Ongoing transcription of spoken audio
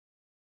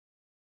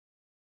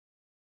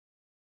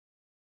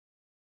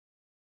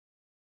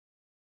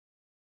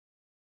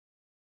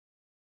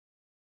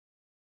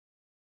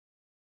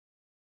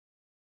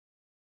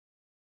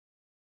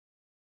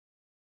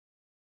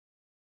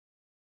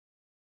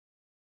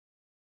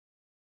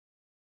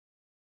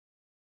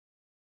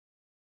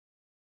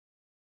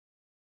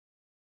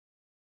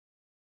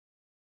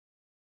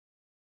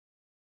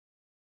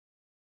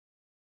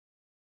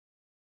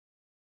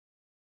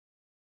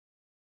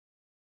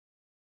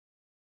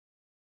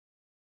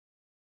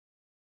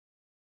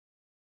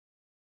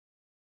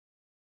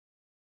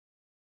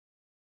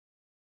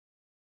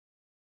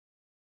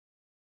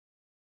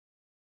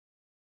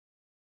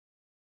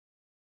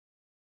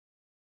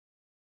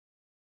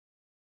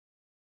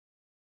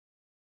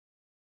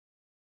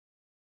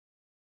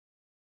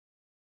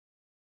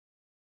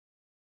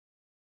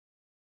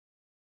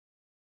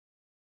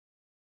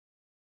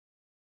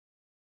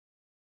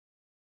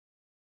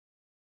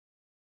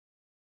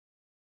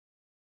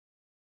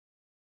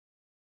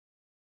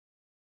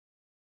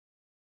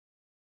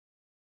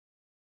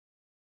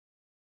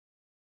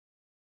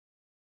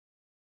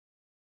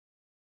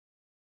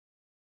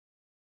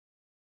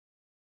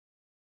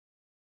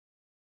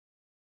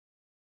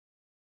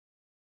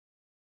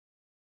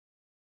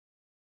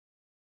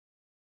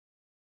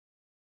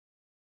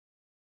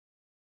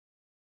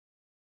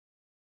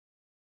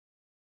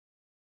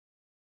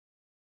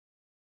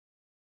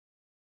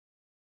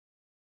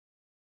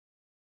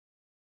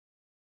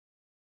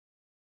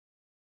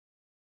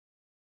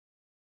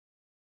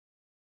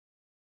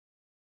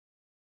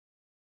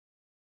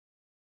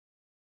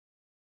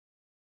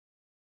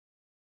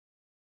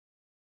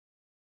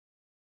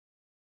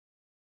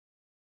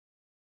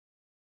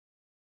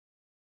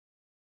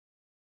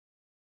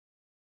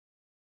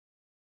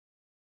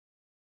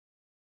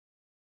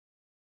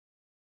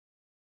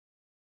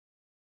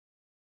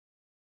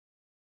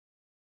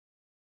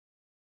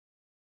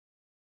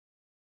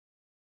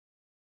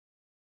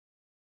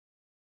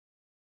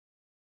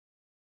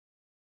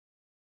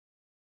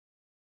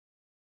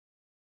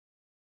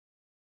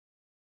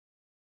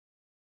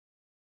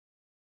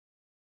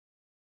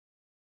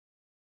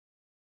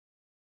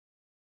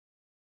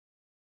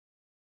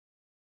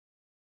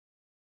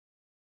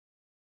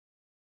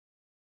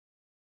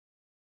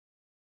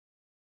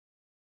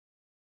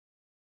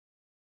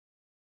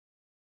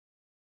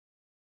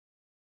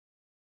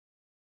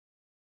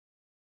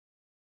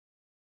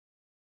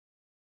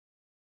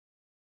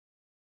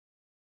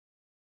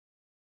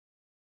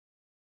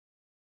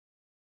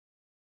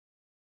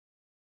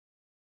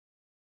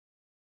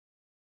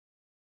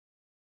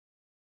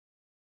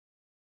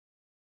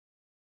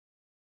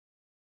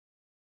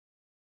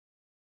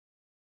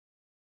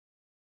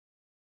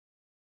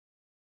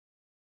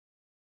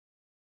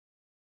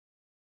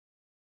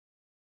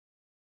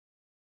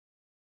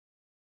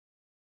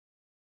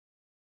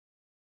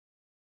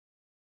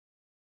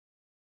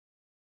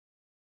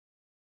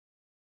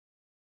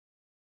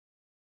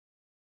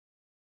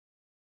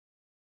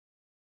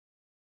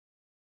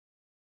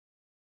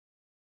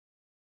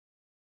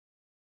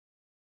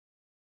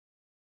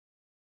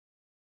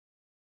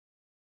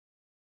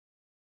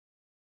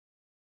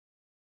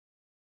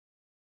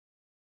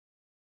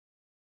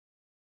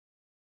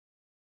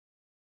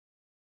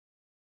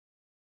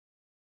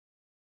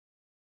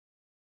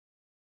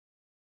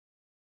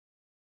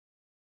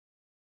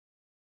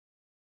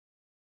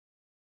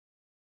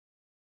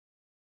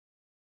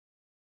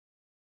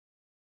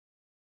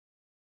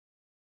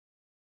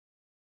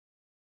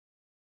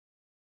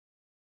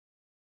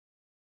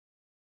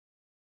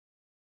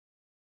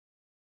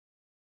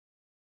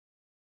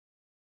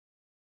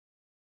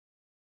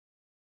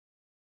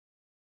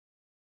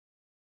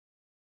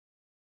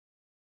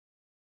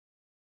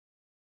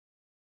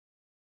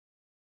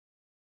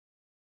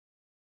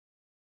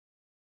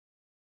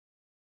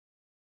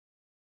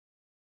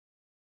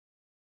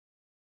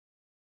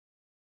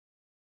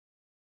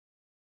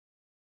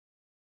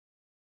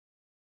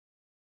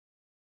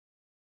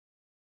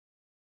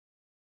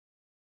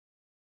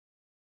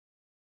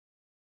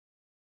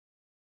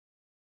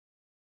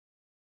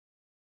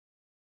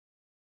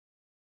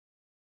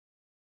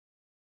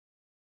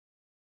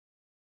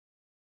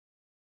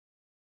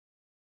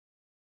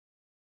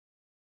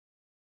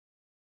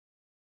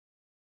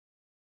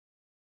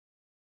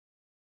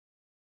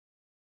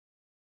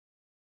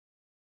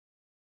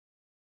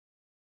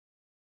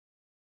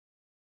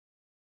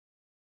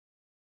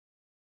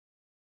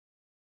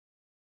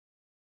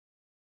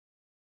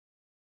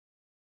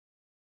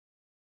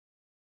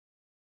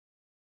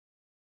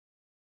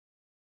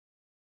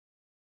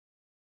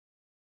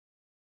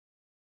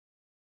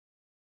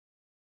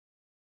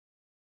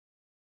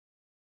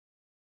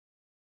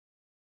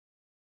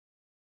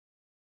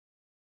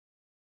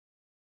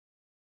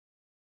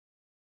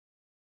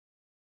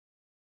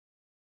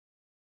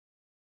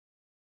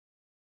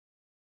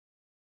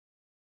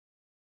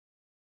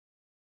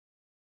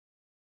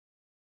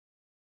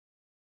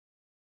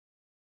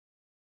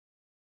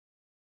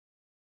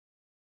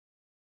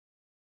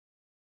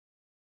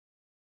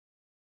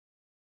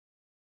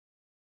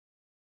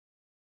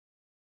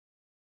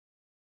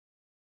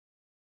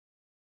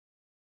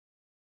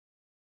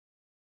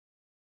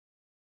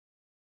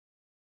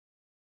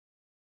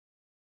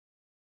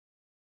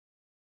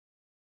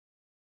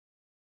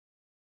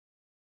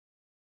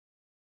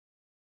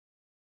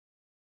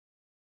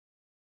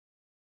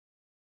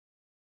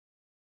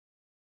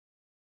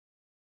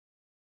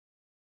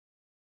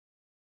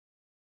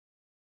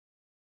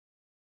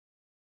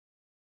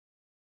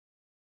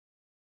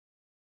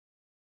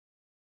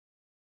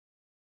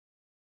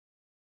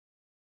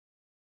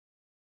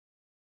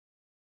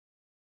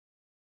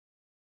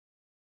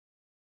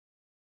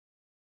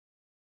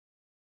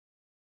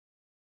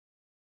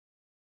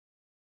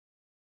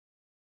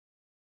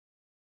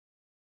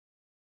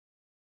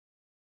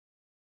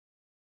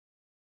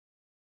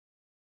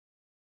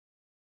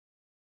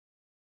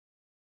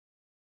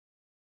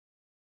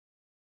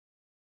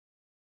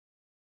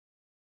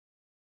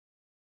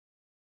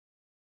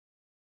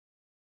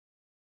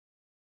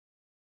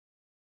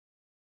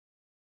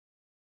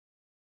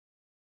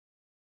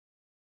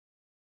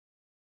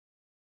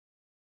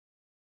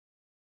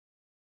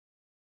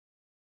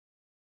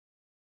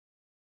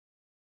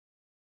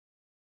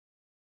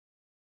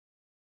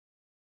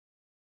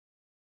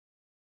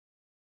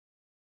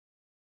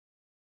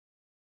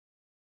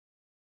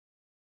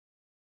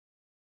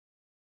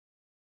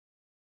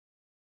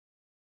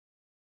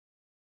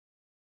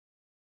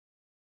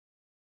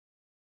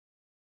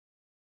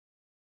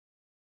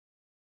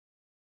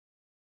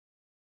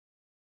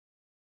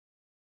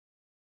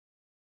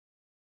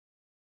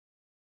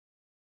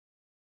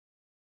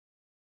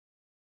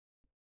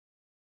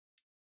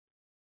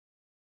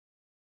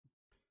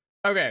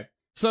Okay,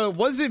 so it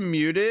wasn't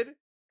muted.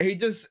 He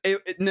just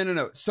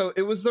no. So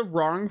it was the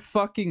wrong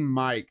fucking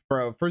mic,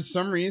 bro. For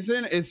some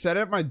reason, it set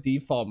up my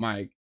default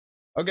mic.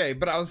 Okay,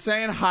 but I was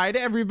saying hi to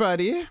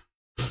everybody.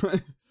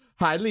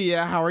 Hi,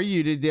 Leah. How are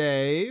you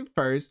today?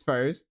 First.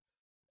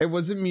 It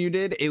wasn't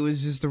muted. It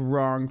was just the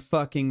wrong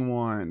fucking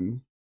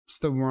one. It's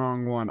the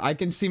wrong one. I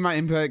can see my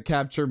input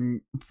capture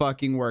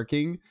fucking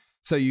working,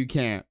 so you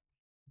can't.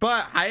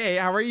 But hi,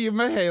 how are you,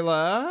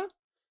 Mihaela?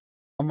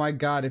 Oh my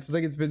god, it feels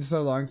like it's been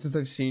so long since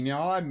I've seen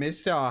y'all. I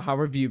missed y'all. How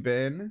have you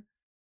been?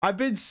 I've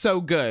been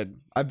so good.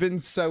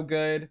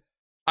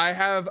 I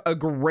have a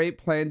great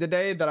plan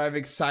today that I'm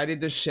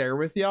excited to share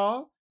with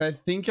y'all. I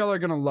think y'all are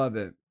gonna love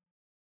it.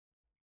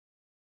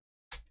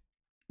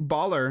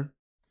 Baller.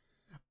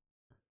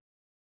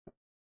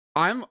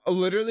 I'm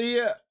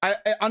literally,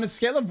 on a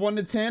scale of 1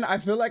 to 10, I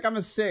feel like I'm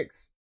a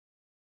 6.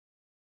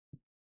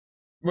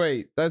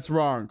 Wait, that's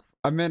wrong.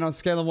 I meant on a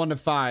scale of 1 to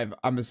 5,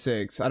 I'm a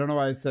 6. I don't know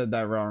why I said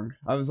that wrong.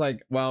 I was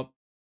like, well.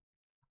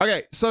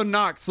 Okay, so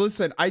Nox,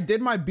 listen, I did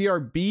my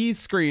BRB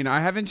screen. I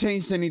haven't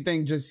changed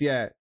anything just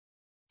yet.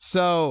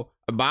 So,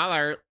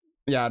 baller.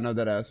 Yeah, I know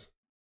that ass.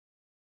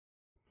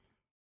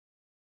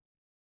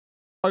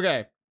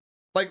 Okay.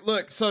 Like,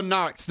 look, so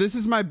Nox, this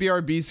is my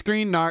BRB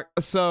screen. Nox,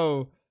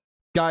 so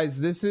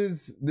guys, this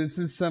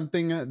is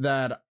something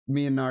that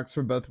me and Nox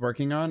were both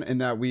working on,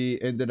 and that we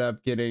ended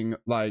up getting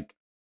like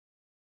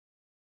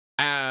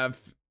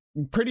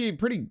pretty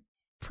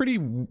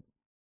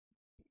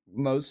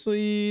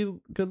mostly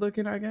good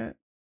looking, I get.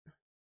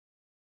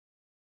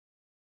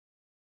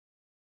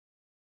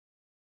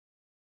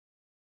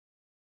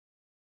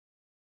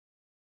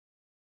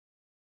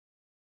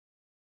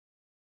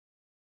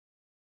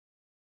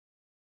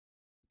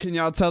 Can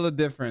y'all tell the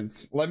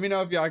difference? Let me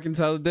know if y'all can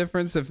tell the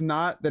difference. If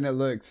not, then it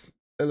looks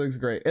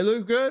great. It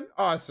looks good?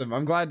 Awesome.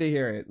 I'm glad to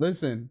hear it.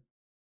 Listen.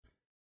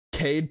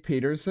 Cade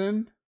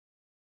Peterson.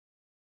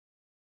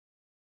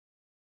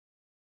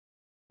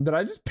 Did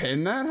I just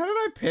pin that? How did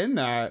I pin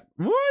that?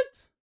 What?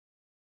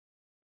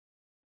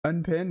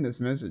 Unpin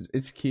this message.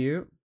 It's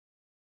cute.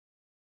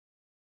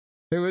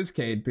 It was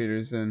Cade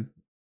Peterson.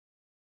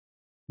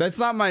 That's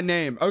not my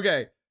name.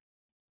 Okay.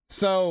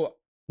 So,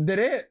 did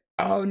it?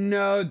 Oh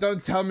no,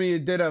 don't tell me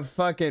it did a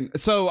fucking...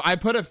 So, I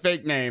put a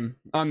fake name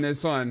on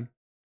this one.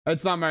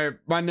 That's not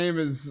my name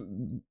is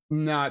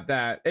not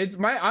that. It's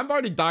my... I've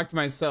already doxed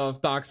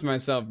myself,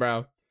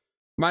 bro.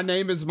 My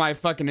name is my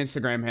fucking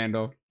Instagram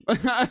handle.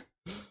 Let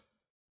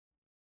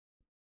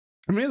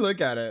me look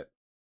at it.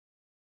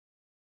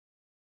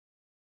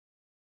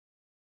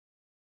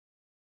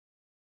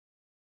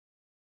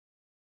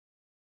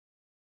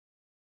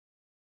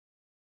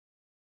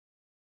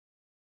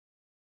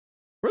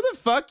 Where the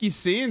fuck you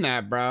seeing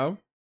that, bro?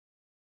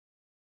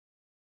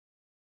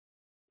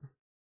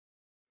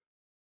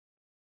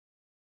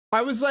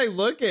 I was like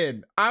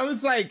looking. I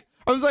was like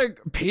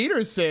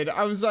Peterson.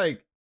 I was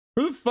like,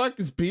 who the fuck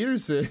is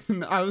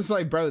Peterson? I was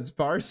like, bro, it's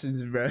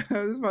Parsons, bro.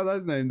 This is my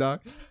last name,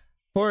 dog.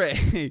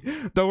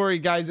 Don't worry,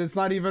 guys. It's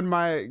not even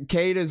my...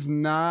 Kate is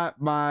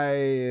not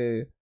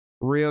my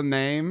real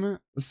name.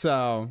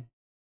 So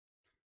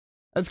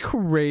that's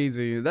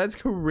crazy. That's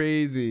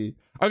crazy.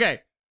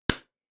 Okay.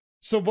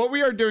 So what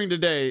we are doing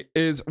today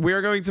is we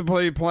are going to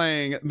be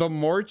playing the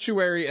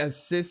Mortuary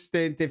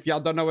Assistant. If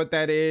y'all don't know what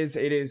that is,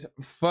 it is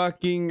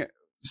fucking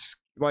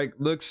like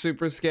looks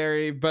super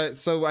scary. But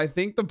so I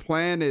think the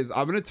plan is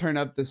I'm gonna turn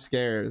up the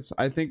scares.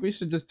 I think we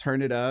should just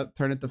turn it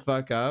the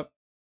fuck up.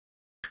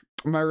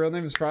 My real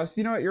name is Frost.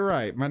 You know what? You're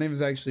right. My name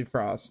is actually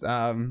Frost.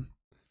 I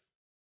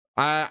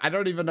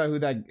don't even know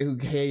who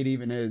Kate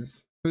even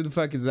is. Who the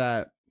fuck is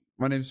that?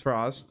 My name's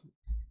Frost.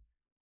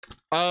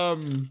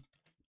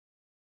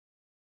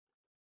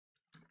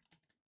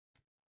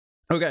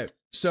 Okay,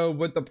 so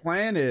what the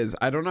plan is,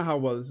 I don't know how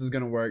well this is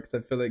gonna work because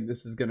I feel like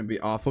this is gonna be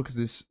awful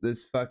because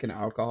this fucking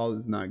alcohol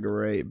is not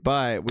great.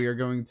 But we are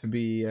going to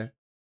be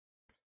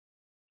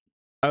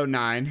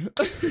 09.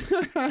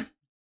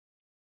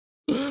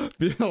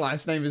 The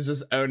last name is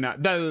just 09.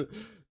 The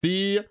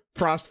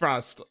Frost.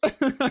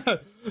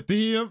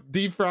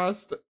 the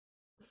Frost.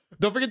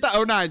 Don't forget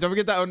the 09. Don't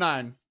forget the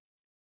 09.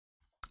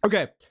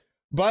 Okay,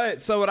 but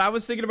so what I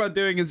was thinking about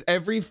doing is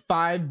every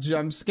 5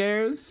 jump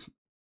scares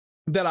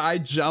that I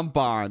jump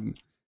on,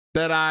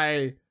 that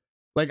I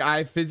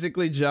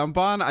physically jump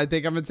on, I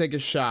think I'm gonna take a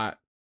shot.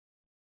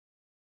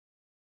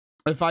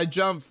 If I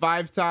jump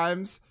 5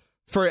 times,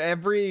 for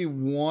every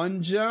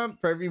one jump,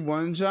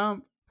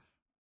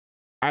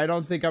 I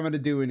don't think I'm gonna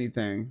do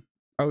anything.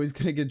 Oh, he's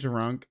gonna get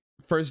drunk.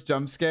 First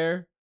jump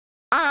scare.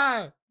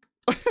 Ah!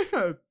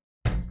 Ah!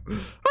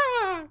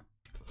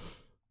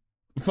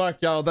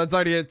 Fuck, y'all. That's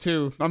already at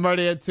 2. I'm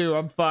already at 2.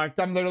 I'm fucked.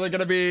 I'm literally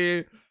gonna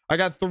be... I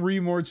got 3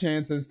 more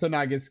chances to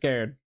not get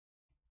scared.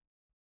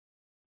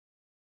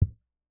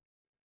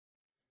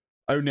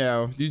 Oh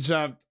no, you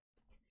jumped.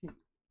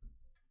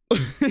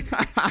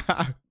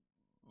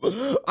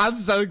 I'm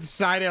so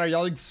excited. Are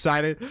y'all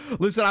excited?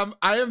 Listen,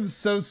 I am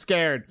so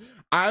scared.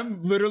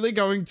 I'm literally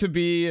going to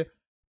be...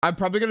 I'm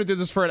probably gonna do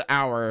this for an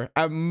hour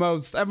at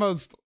most.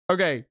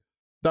 Okay.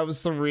 That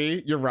was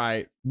 3. You're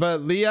right.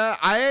 But Leah,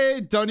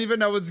 I don't even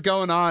know what's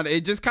going on.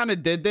 It just kind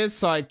of did this,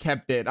 so I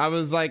kept it. I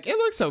was like, it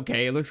looks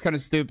okay. It looks kind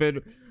of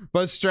stupid.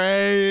 But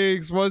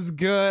Strakes, what's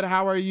good?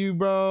 How are you,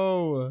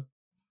 bro?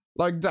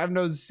 Like, I've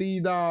no see,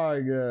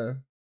 dog. We're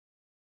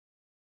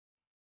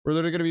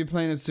literally going to be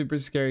playing a super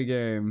scary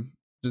game.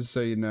 Just so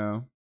you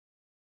know.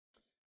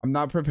 I'm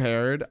not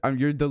prepared.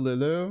 You're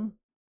Delulu.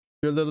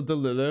 You're little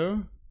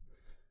Delulu.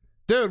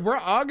 Dude, we're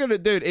all gonna,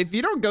 dude, if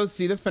you don't go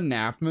see the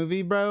FNAF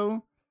movie,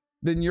 bro,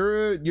 then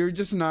you're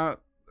just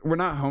not, we're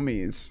not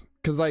homies.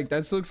 Cause like,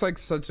 that looks like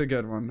such a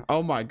good one.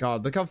 Oh my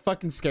God, look how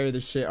fucking scary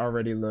this shit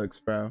already looks,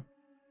 bro.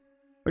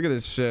 Look at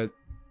this shit.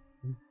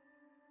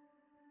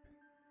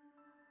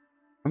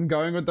 I'm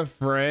going with a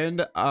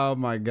friend. Oh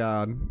my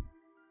God.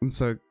 I'm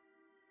so,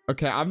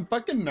 okay, I'm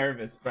fucking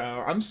nervous,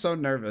 bro. I'm so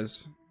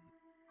nervous.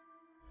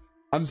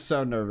 I'm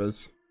so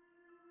nervous.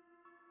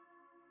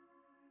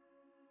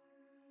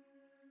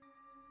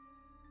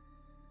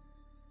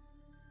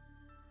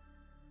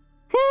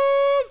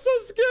 Oh, I'm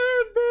so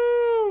scared,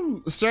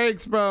 bro.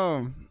 Strakes,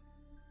 bro.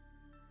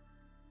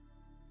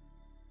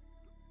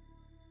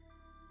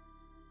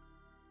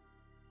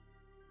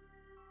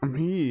 I'm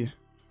here.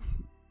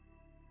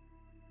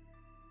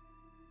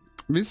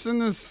 We seen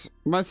this.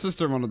 My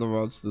sister wanted to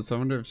watch this. I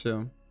wonder if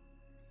she'll.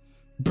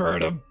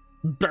 Burn him.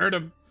 Burn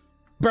him.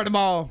 Burn them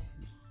all.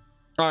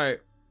 Alright.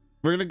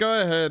 We're gonna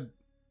go ahead.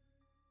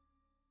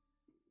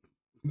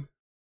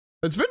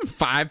 It's been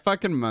 5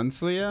 fucking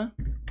months, Leah.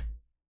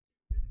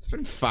 It's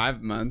been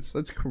 5 months.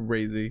 That's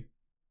crazy.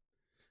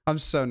 I'm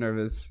so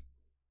nervous.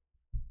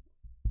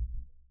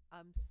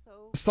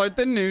 Start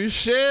the new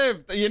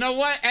shift. You know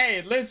what?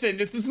 Hey, listen,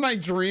 this is my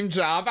dream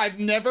job. I've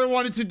never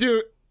wanted to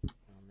do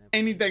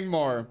anything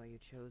more. Why you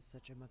chose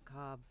such a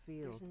macabre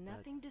field. There's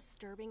nothing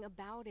disturbing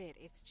about it.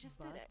 It's just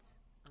that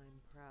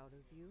I'm proud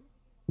of you.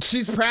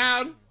 She's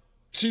proud.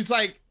 She's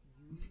like,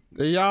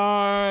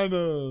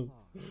 Yana.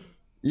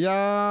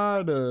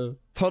 Yana.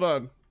 Hold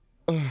on.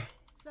 So, you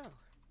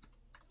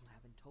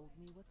haven't told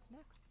me what's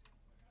next.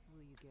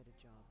 Will you get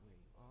a job where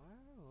you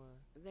are, or?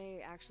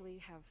 they actually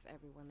have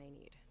everyone they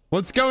need.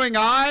 What's going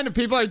on?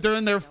 People are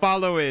doing their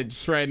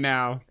followage right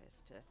now.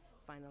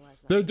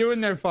 They're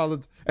doing their follow,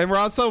 and we're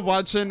also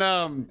watching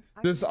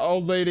this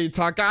old lady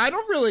talk. I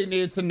don't really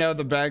need to know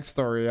the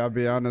backstory. I'll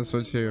be honest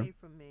with you.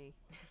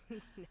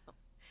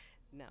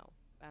 No,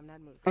 I'm not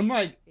moving. I'm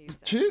like,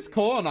 she's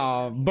cool and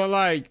all, but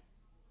like,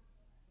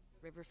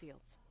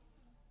 Riverfields.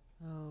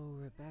 Oh,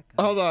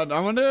 Rebecca. hold on. I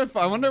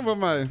wonder what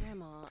my.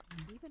 Grandma,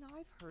 Even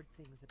I've heard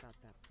things about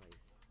that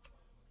place.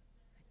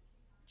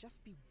 I'd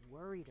just be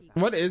worried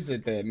about. What is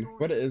it then?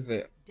 What is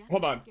it?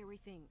 Hold on. Death is a scary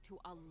thing to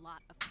a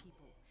lot of people.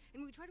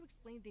 And we try to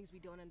explain things we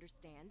don't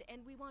understand,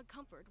 and we want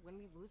comfort when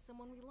we lose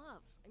someone we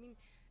love. I mean,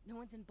 no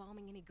one's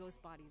embalming any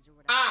ghost bodies or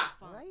whatever. Ah!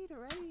 All right.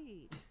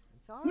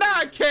 It's all No, I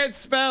right. can't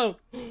spell.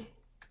 But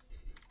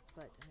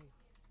I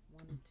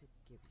wanted to give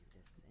you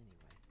this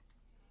anyway.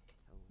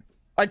 So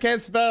I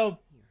can't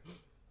spell.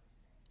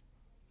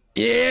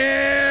 here.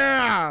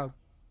 Yeah.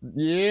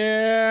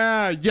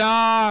 Yeah.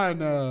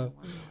 Yana.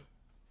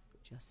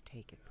 Just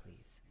take it,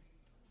 please.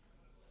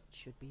 It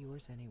should be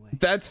yours anyway.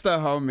 That's the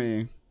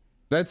homie.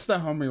 That's the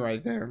homie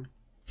right there.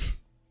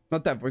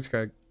 Not that voice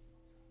crack.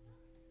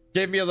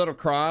 Gave me a little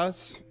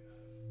cross.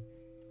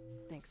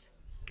 Thanks.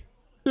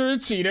 You're a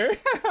cheater.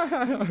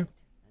 And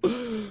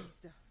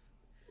stuff.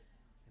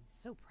 I'm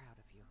so proud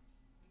of you.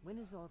 When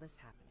is all this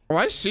happening?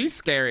 Why is she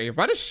scary?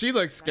 Why does she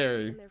look I've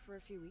scary? been there for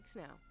a few weeks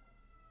now.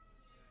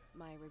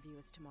 My review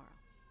is tomorrow.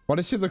 Why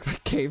does she look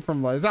like Kate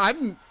from Liza?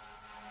 I'm.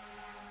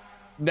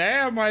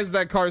 Damn, why is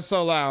that car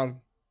so loud?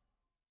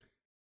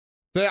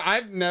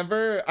 I've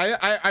never.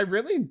 I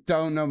really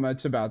don't know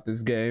much about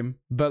this game,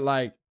 but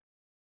like,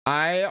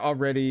 I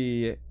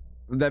already.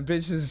 That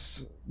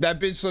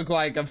bitch looked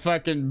like a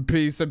fucking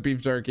piece of beef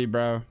jerky,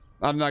 bro.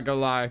 I'm not gonna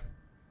lie.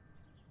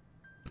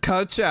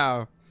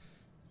 Ka-chow.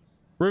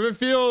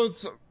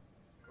 Riverfields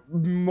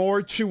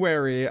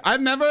Mortuary.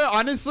 I've never,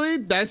 honestly,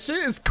 that shit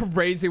is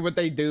crazy what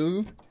they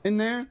do in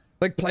there.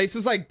 Like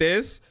places like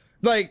this.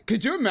 Like,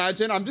 could you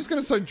imagine? I'm just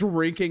gonna start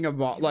drinking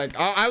like,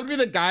 I would be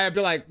the guy. I'd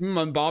be like,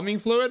 embalming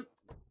fluid.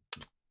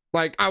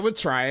 Like, I would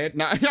try it.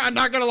 I'm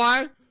not gonna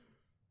lie.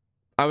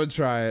 I would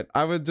try it.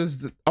 I would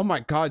just. Oh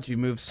my God, you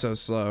move so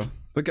slow.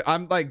 Look,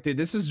 I'm like, dude,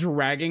 this is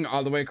dragging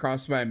all the way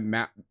across my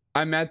map.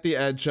 I'm at the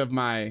edge of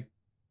my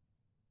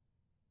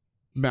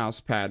mouse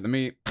pad. Let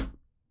me.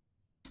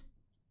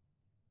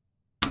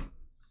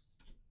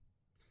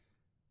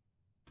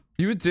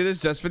 You would do this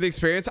just for the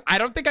experience? I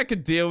don't think I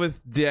could deal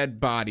with dead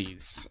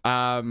bodies.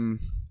 That's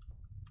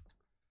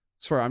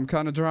where I'm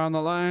kind of drawing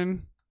the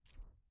line.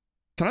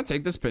 Can I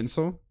take this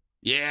pencil?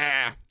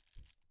 Yeah.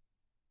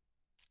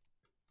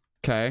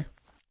 Okay.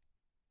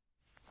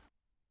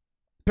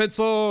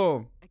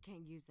 Pencil. I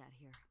can't use that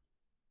here.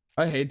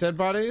 I hate dead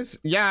bodies.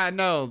 Yeah,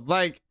 no,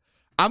 like,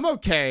 I'm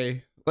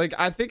okay. Like,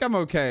 I think I'm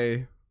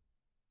okay.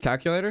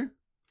 Calculator?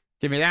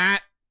 Give me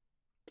that.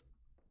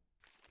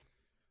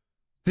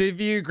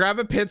 Did you grab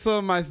a pencil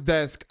on my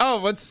desk?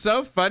 Oh, what's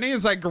so funny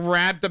is I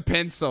grabbed the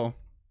pencil.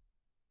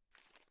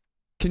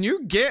 Can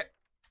you get...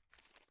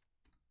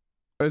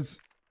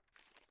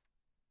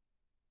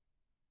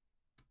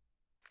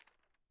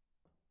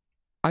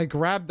 I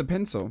grabbed the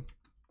pencil.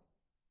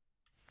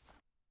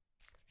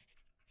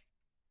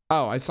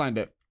 Oh, I signed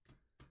it.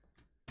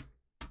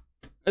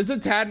 It's a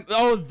tad.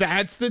 Oh,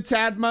 that's the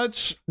tad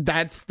much.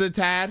 That's the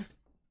tad.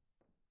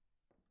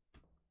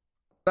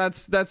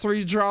 That's where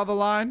you draw the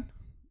line.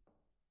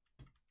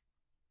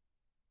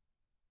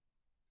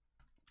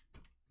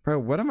 Bro,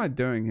 what am I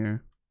doing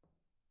here?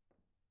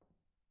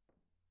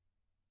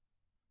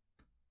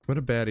 What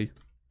a baddie.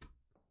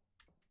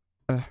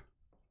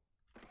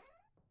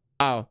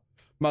 Oh,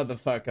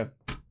 motherfucker.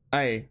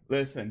 Hey,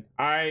 listen.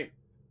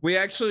 We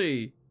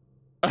actually...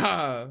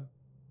 Yo.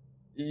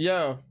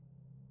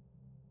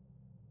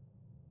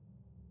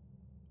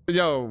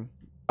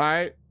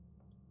 Alright.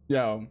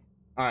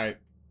 Alright.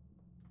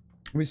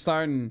 We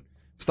starting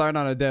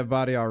on a dead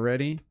body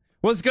already.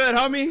 What's good,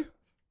 homie?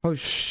 Oh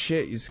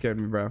shit, you scared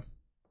me, bro.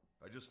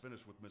 I just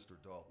finished with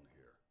Mr. Dalton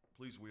here.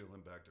 Please wheel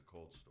him back to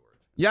cold storage.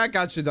 Yeah, I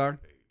got you, dog.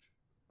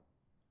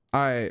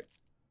 Alright.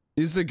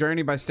 Use the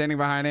gurney by standing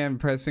behind it and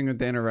pressing with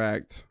the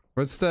interact.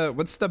 What's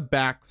the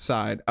back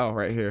side? Oh,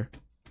 right here.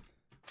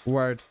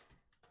 Word.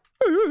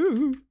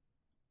 Am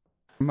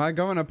I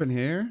going up in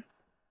here?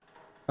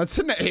 That's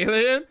an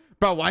alien?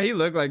 Bro, why he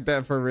look like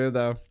that for real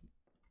though?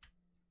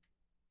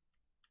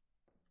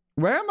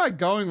 Where am I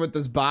going with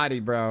this body,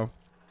 bro?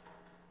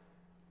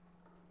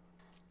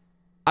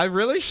 I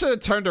really should have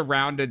turned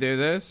around to do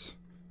this.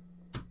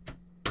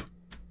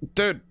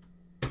 Dude.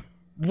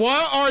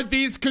 What are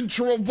these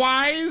control?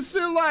 Why is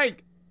it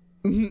like...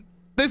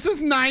 This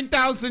is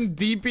 9,000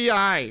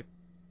 DPI.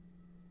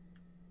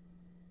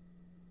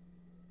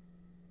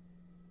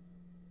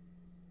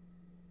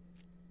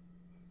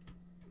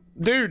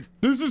 Dude,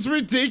 this is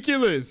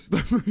ridiculous.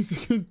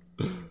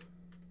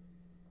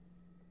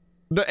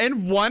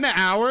 In 1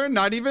 hour,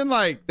 not even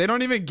like, they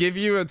don't even give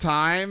you a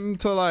time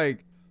to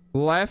like,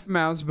 left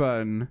mouse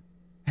button,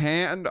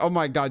 hand. Oh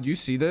my God, you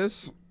see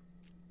this?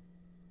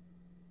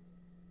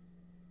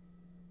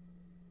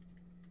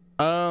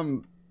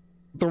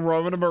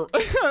 Throwing him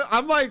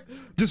I'm like,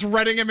 just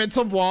running him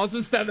into walls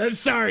and stuff. I'm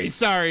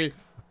sorry.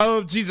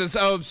 Oh, Jesus.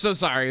 Oh, I'm so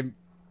sorry.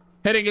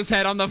 Hitting his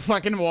head on the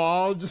fucking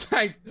wall. Just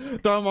like,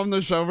 throw him on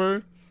the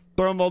shoulder.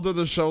 Throw him over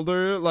the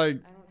shoulder. Like, I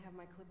don't have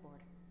my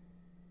clipboard.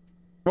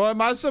 what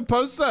am I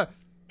supposed to?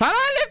 How do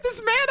I lift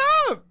this man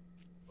up?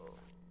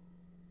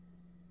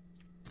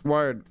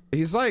 Word.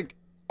 He's like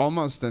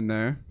almost in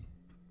there.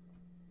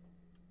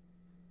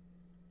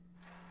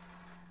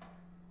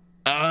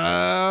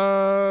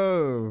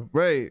 Oh,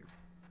 wait.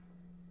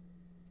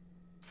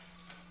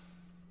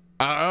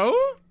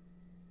 Oh?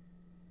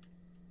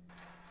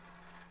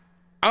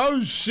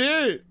 Oh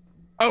shit.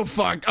 Oh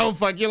fuck.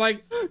 You're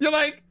like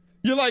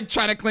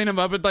trying to clean him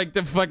up with like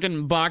the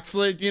fucking box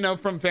lid, you know,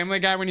 from Family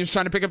Guy when he's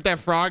trying to pick up that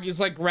frog.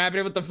 He's like grabbing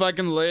it with the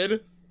fucking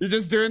lid. You're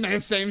just doing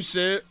that same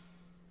shit.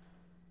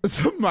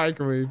 It's a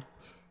microwave.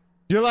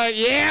 You're like,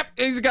 yep.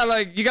 He's got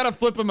like, you gotta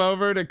flip him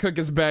over to cook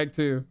his bag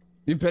too.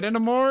 You been in a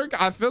morgue?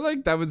 I feel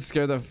like that would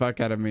scare the fuck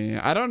out of me.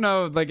 I don't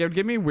know. Like, it would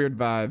give me weird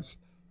vibes.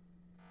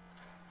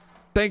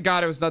 Thank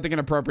God it was nothing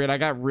inappropriate. I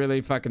got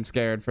really fucking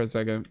scared for a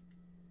second.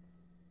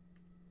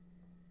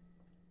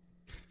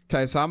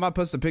 Okay, so I'm not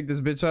supposed to pick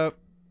this bitch up.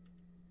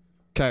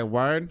 Okay,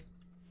 word.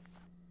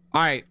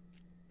 All right.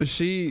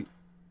 She...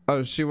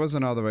 Oh, she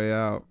wasn't all the way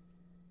out.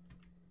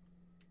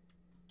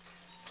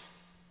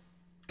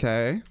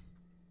 Okay.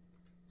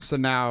 So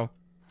now,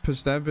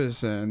 push that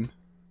bitch in.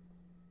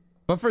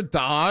 But for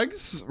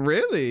dogs?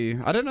 Really?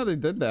 I didn't know they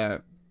did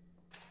that.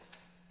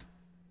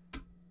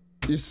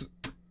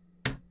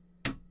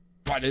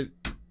 What is...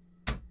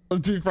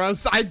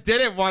 Defrost? I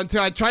didn't want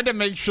to. I tried to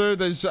make sure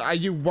that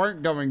you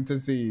weren't going to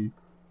see.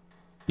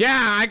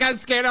 Yeah, I got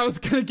scared I was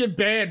gonna get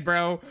banned,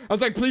 bro. I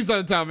was like, please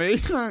don't tell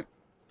me.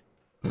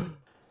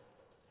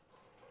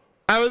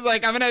 I was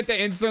like, I'm gonna have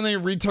to instantly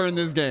return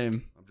this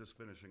game. I'm just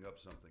finishing up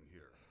something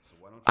here. So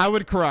why don't you I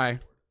would cry.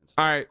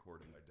 Alright.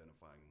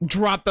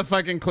 Drop the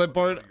fucking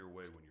clipboard.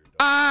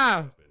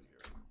 Ah!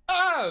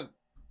 Ah!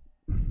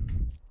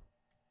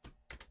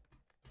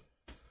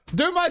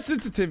 Do my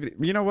sensitivity.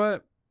 You know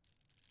what?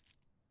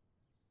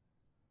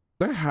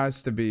 There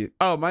has to be.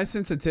 Oh, my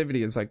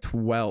sensitivity is like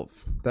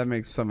 12. That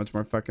makes so much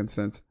more fucking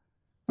sense.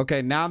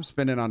 Okay, now I'm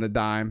spinning on a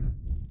dime.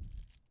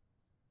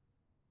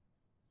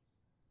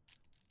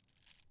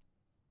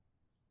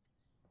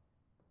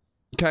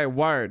 Okay,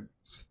 word.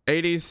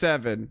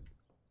 87.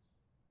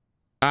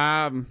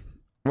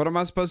 What am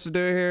I supposed to do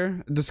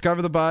here?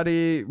 Discover the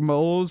body,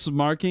 moles,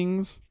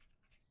 markings.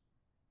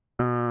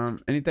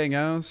 Anything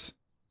else?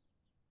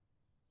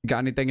 Got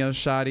anything else,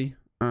 shoddy?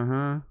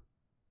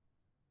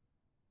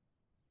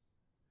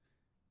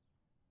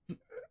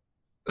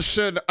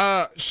 Should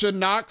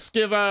Knox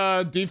give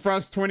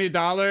Defrost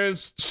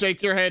 $20?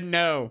 Shake your head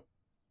no.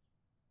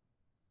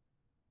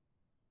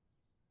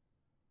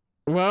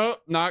 Well,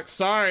 Knox,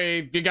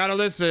 sorry. You gotta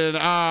listen.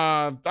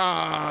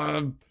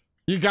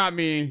 You got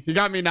me. You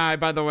got me, Nye,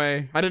 by the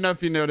way. I didn't know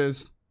if you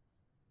noticed.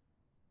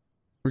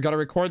 We gotta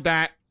record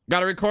that.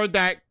 Gotta record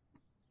that.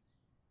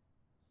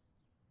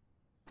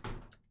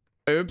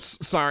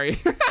 Oops, sorry.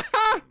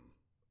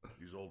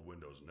 These old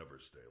windows never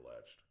stay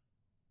latched.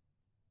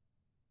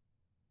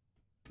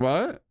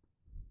 What?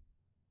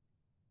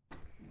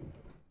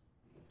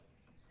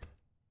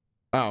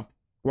 Oh,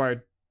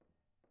 word.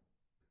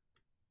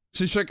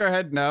 She shook her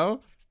head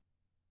no.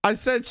 I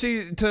said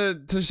she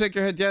to shake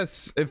your head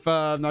yes if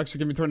Nox should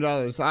give me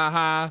 $20.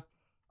 Aha.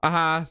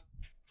 Aha.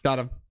 Got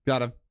him.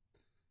 Got him.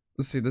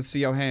 Let's see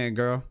your hand,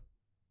 girl.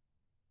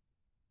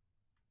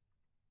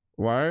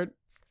 Word.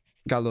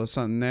 Got a little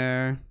something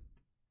there.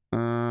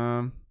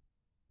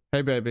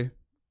 Hey baby.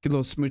 Get a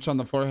little smooch on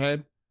the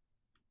forehead.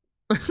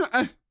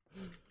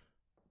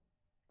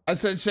 I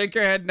said shake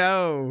your head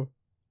no.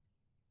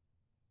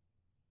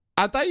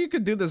 I thought you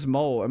could do this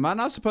mole. Am I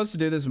not supposed to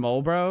do this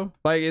mole, bro?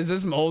 Like, is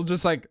this mole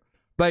just like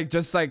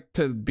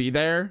to be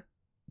there?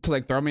 To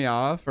like throw me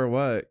off or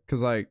what?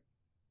 Cause like,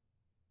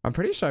 I'm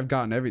pretty sure I've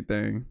gotten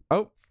everything.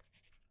 Oh,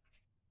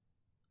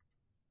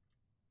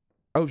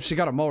 she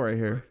got a mole right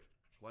here.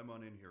 Climb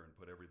on in here and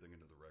put everything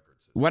into the record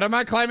system. What am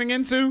I climbing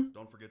into?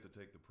 Don't forget to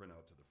take the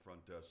printout to the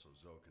front desk so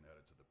Zoe can add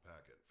it to the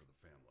packet for the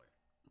family.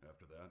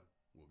 After that,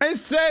 we'll... It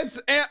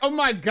says, oh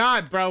my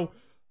God, bro.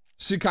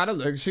 She kind of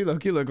looks, she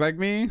look like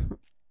me.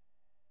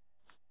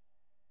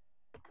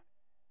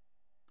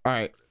 All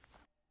right.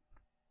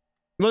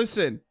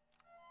 Listen.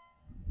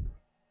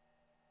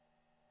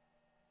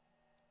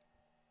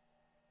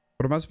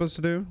 What am I supposed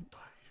to do?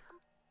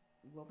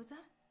 What was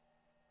that?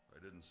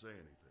 I didn't say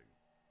anything.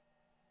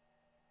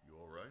 You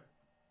all right?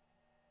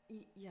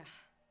 Yeah,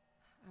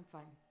 I'm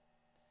fine.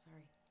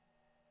 Sorry.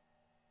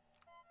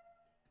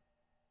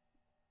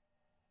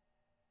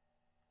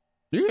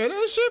 You hear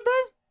that shit, bro?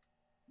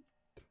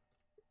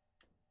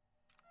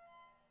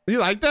 You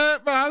like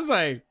that? But I was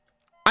like,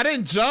 I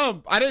didn't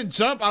jump. I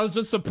was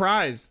just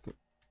surprised.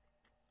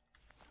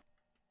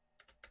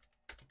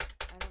 I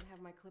don't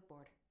have my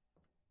clipboard.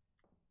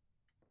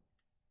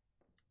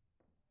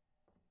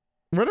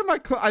 Where did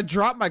I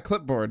dropped my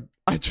clipboard.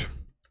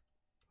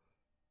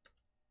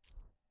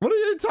 What are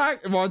you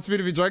talking? Wants me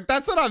to be drunk?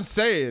 That's what I'm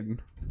saying.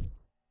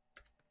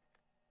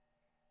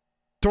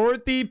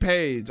 Dorothy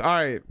Page. All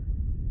right.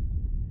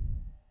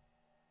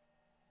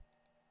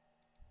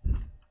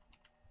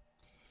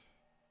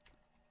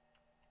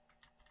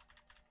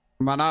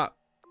 Am I not?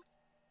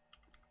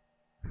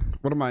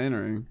 What am I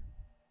entering?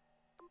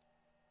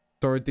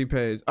 Dorothy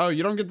Page. Oh,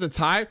 you don't get the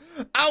type?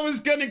 I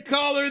was gonna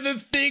call her the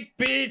thick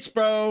bitch,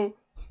 bro.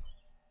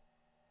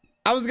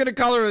 I was gonna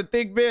call her a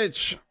thick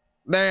bitch.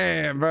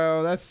 Damn,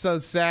 bro. That's so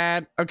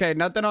sad. Okay,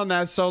 nothing on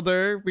that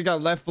shoulder. We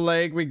got left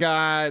leg. We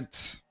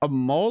got a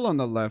mole on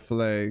the left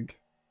leg.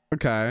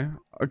 Okay.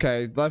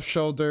 Okay, left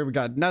shoulder. We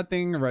got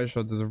nothing. Right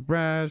shoulder's a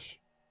rash.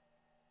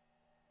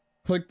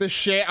 Click the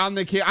shit on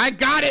the key. I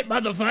got it,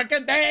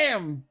 motherfucker.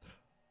 Damn.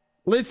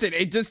 Listen,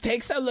 it just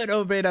takes a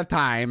little bit of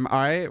time. All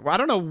right. Well, I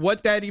don't know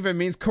what that even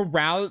means.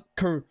 Keto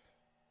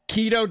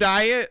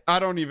diet. I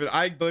don't even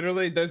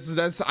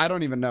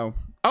know.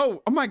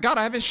 Oh my God.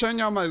 I haven't shown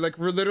y'all my, like,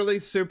 we're literally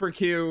super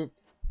cute.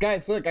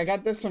 Guys, look, I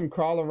got this from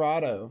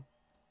Colorado.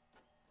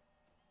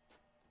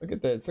 Look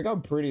at this. Look how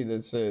pretty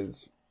this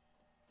is.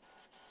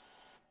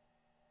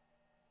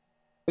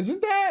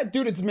 Isn't that,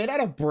 dude, it's made out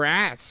of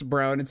brass,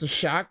 bro, and it's a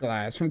shot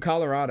glass from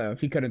Colorado,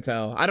 if you couldn't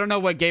tell. I don't know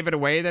what gave it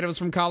away that it was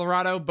from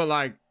Colorado, but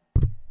like,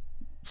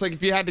 it's like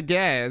if you had to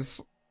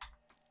guess.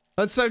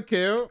 That's so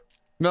cute.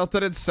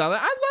 Melted and sell it.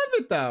 I love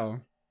it though.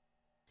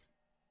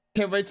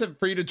 Can't wait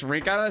for you to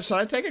drink out of that. Should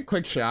I take a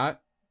quick shot?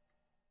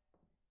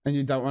 And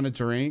you don't want to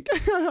drink?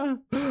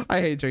 I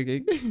hate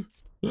drinking.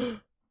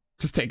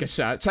 Just take a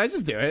shot. Should I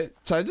just do it?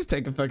 Should I just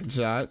take a fucking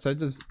shot? Should I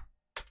just...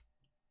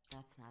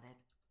 That's not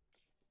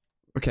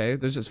it. Okay,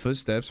 there's just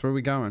footsteps. Where are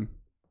we going?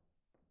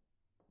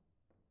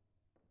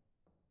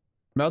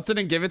 Melted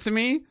and give it to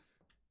me?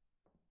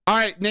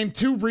 Alright, name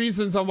 2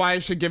 reasons on why I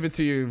should give it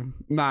to you.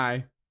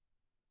 Nye.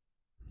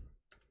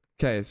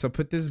 Okay, so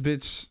put this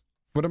bitch...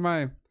 What am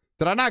I...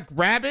 Did I not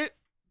grab it?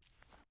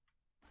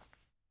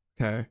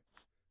 Okay.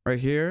 Right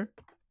here.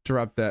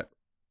 Drop that.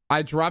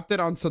 I dropped it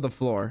onto the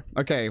floor.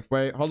 Okay,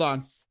 wait, hold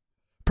on.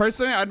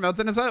 Personally, I'd melt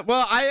it inside.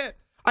 Well,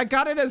 I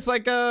got it as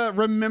like a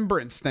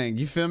remembrance thing.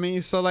 You feel me?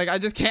 So like, I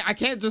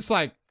can't just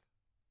like,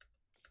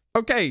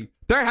 okay,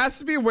 there has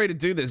to be a way to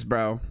do this,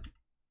 bro.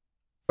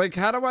 Like,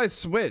 how do I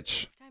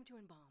switch? Time to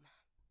embalm.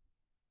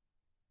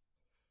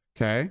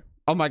 Okay.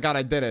 Oh my God,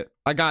 I did it.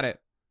 I got it.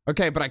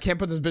 Okay, but I can't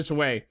put this bitch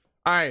away.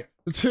 All right,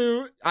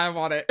 2, I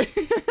want it.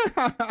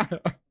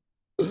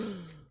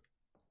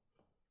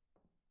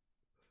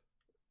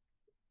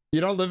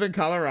 You don't live in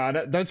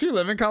Colorado? Don't you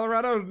live in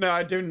Colorado? No,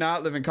 I do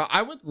not live in Colorado.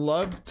 I would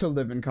love to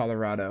live in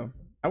Colorado.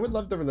 I would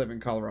love to live in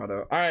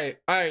Colorado. All right.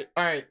 I'm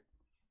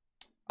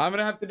going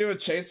to have to do a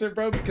chaser,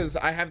 bro, because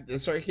I have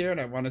this right here,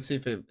 and I want to see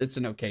if it's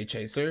an okay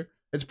chaser.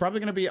 It's probably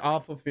going to be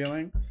awful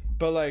feeling,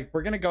 but, like,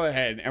 we're going to go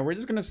ahead, and we're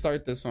just going to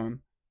start this one.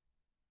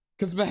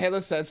 Because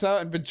Mihaela said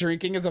so, but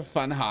drinking is a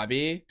fun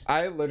hobby.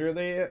 I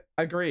literally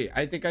agree.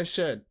 I think I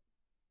should.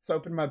 Let's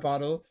open my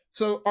bottle.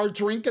 So, our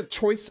drink of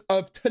choice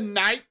of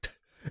tonight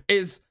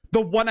is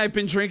the one I've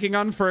been drinking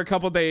on for a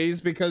couple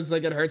days because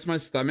like it hurts my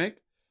stomach.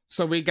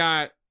 So we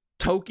got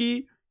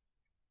Toki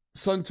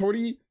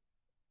Suntory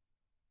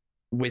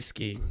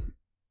whiskey,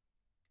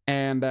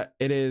 and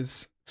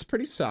it's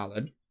pretty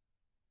solid.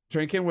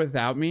 Drinking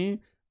without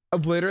me,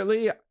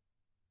 literally,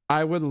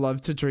 I would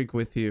love to drink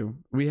with you.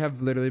 We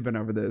have literally been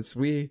over this.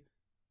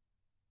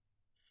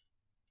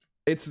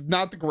 It's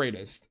not the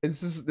greatest.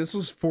 This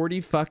was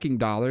 $40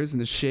 fucking,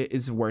 and the shit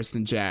is worse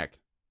than Jack.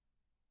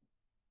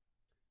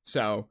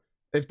 So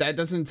if that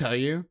doesn't tell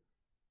you,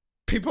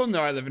 people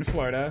know I live in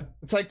Florida.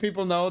 It's like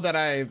people know that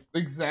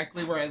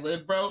exactly where I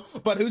live, bro.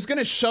 But who's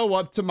gonna show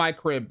up to my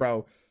crib,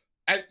 bro?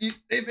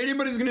 If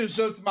anybody's gonna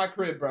show up to my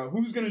crib, bro,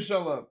 who's gonna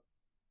show up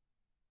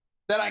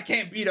that I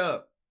can't beat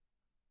up?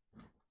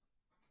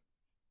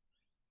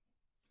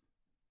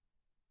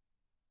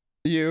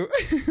 You.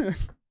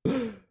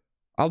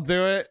 I'll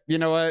do it. You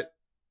know what?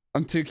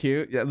 I'm too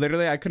cute. Yeah,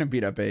 literally, I couldn't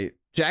beat up 8.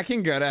 Jack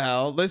can go to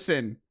hell.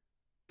 Listen,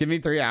 give me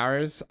 3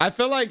 hours. I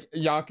feel like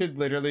y'all could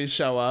literally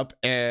show up,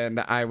 and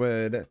I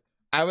would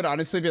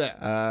honestly be like,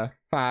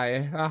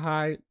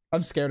 hi.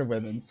 I'm scared of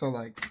women, so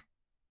like,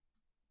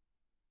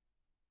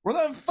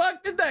 where the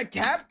fuck did that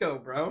cap go,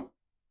 bro?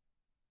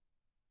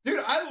 Dude,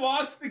 I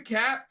lost the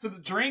cap to the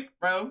drink,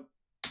 bro,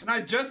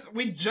 and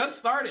we just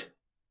started.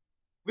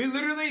 We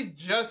literally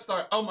just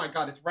started. Oh my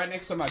god, it's right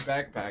next to my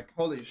backpack.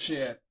 Holy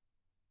shit.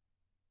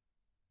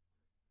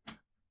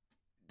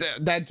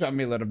 That jumped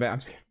me a little bit.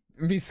 I'm scared.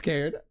 Be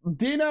scared.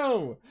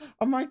 Dino!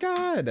 Oh my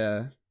god.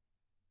 I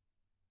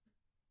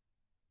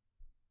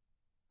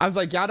was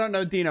like, y'all don't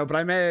know Dino, but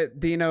I met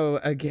Dino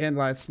again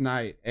last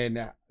night.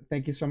 And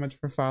thank you so much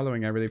for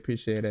following. I really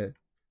appreciate it.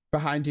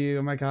 Behind you.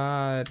 Oh my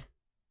god.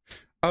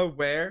 Oh,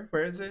 where?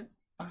 Where is it?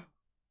 Oh.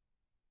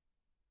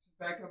 It's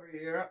back over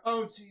here.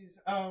 Oh, jeez.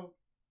 Oh.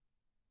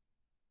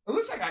 It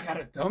looks like I got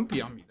a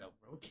dumpy on me, though.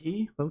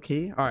 Low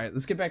key. All right,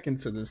 let's get back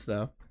into this,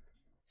 though.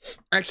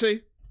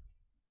 Actually,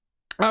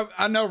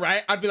 I know,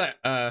 right? I'd be like,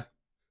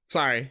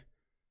 sorry.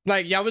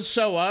 Like, y'all would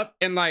show up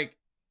and, like,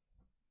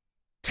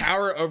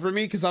 tower over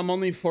me because I'm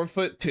only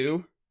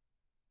 4'2".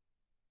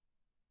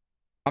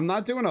 I'm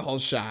not doing a whole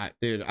shot,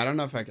 dude. I don't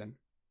know if I can.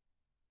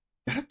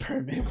 Got a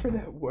permit for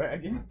that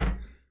wagon?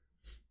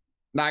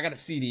 Nah, I got a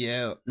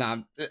CDL. Nah,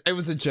 it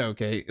was a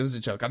joke, eh? It was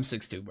a joke. I'm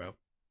 6'2", bro.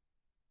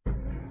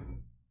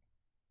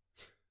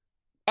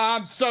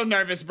 I'm so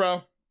nervous,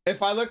 bro.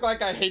 If I look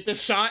like I hate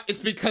this shot, it's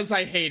because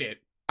I hate it.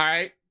 All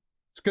right?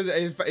 Because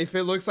if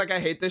it looks like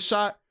I hate this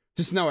shot,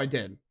 just know I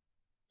did.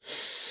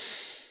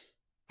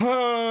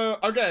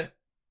 Okay.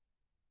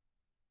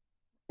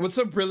 What's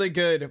a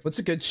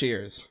good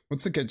cheers?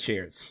 What's a good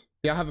cheers?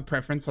 Do y'all have a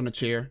preference on a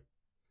cheer?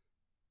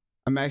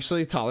 I'm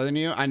actually taller than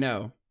you. I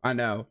know.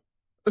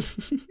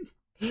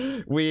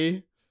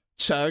 We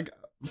chug.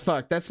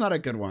 Fuck, that's not a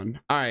good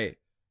one. All right.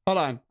 Hold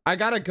on. I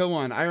got a good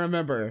one. I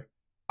remember.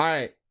 All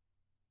right.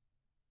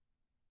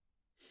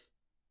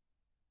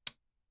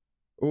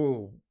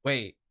 Ooh,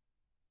 wait.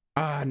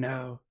 Ah,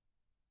 no.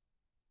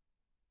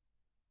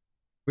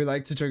 We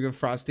like to drink with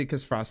Frosty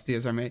because Frosty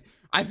is our mate.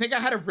 I think I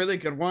had a really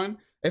good one.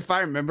 If I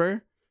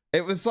remember,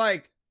 it was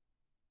like,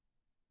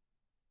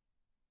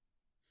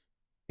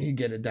 you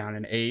get it down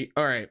in 8.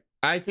 All right.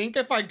 I think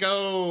if I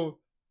go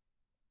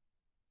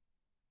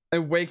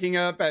and waking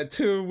up at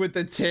 2 with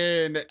the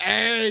 10,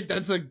 hey,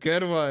 that's a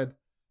good one.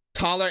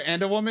 Taller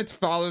and a woman,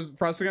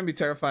 Frosty gonna be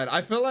terrified.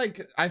 I feel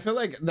like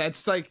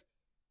that's like,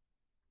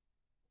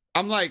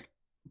 I'm like,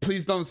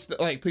 please don't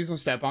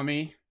step on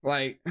me.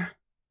 Like, all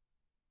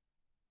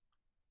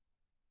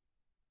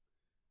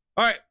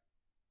right.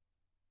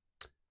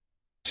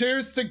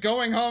 Cheers to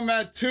going home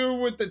at 2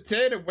 with the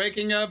 10 and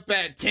waking up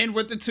at 10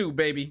 with the 2,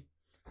 baby.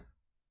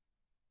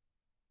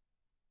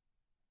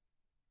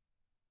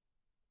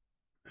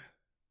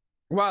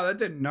 Wow, that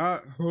did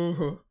not.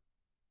 I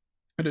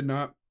did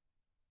not.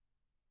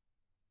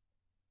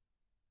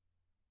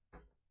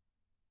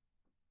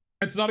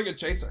 It's not a good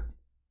chaser.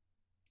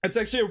 It's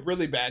actually a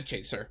really bad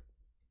chaser.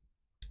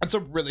 It's a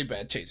really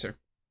bad chaser.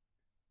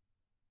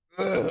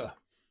 Ugh.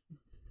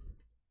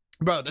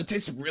 Bro, that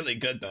tastes really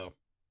good, though.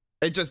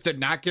 It just did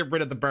not get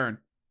rid of the burn.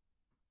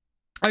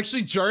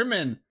 Actually,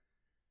 German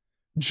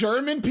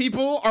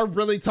people are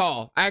really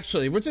tall,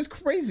 actually, which is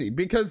crazy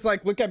because,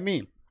 like, look at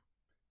me.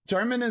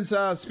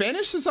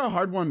 Spanish is a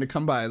hard one to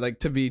come by, like,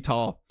 to be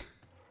tall.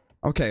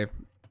 Okay.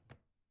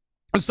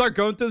 Let's start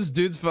going through this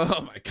dude's phone.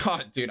 Oh my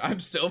god, dude. I'm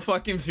still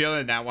fucking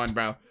feeling that one,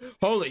 bro.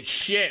 Holy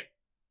shit.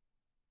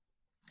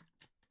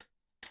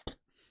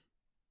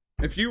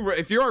 If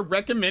you are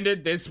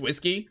recommended this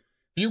whiskey,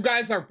 if you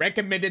guys are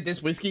recommended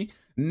this whiskey,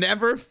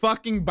 never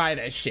fucking buy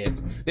that shit.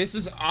 This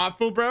is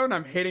awful, bro, and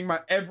I'm hating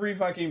every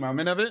fucking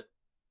moment of it.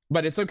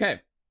 But it's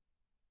okay.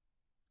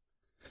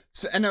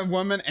 So, and a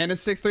woman and a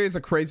 6'3" is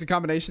a crazy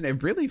combination.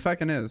 It really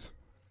fucking is.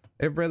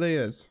 It really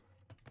is.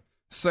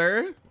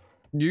 Sir?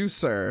 You,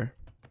 sir.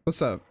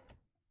 What's up?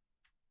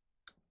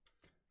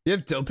 You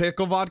have dill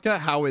pickle vodka?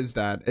 How is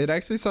that? It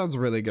actually sounds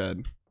really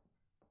good.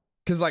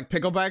 Because, like,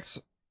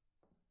 picklebacks...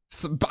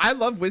 I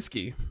love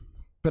whiskey,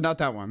 but not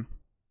that one.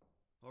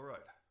 All right.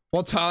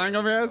 While toddling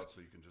over his?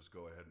 So you can just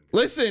go ahead and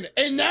Listen,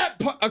 in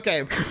that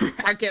okay,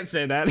 I can't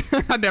say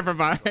that. Never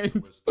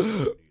mind.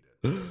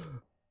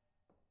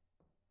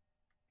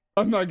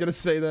 I'm not gonna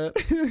say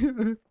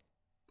that.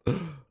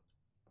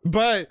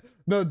 But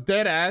no,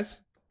 dead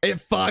ass. It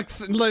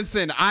fucks.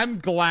 Listen, I'm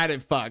glad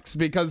it fucks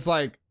because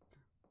like,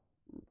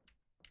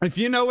 if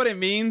you know what it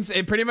means,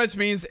 it pretty much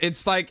means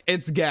it's like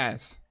it's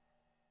gas.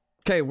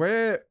 Okay,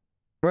 where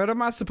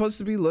am I supposed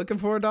to be looking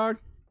for, dog?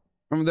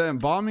 From the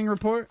embalming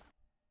report.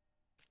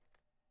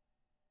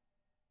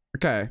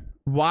 Okay,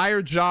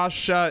 wire jaw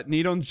shut,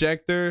 needle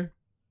injector.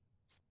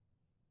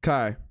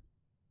 Okay.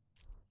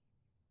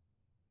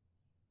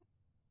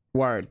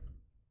 Word.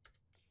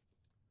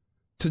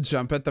 To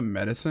jump at the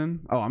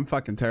medicine? Oh, I'm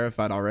fucking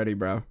terrified already,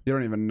 bro. You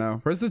don't even know.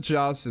 Where's the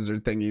jaw scissor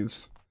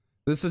thingies?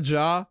 This a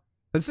jaw?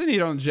 This is a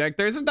needle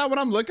injector. Isn't that what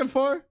I'm looking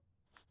for?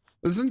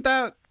 Isn't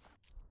that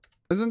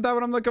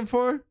what I'm looking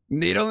for?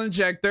 Needle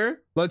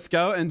injector. Let's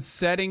go. And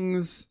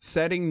settings.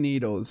 Setting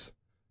needles.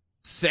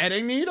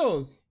 Setting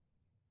needles.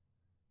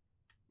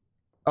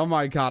 Oh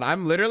my god.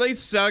 I'm literally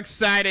so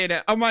excited.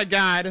 Oh my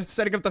god.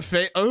 Setting up the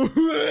face.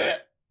 Oh.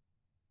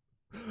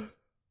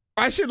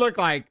 I should look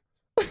like.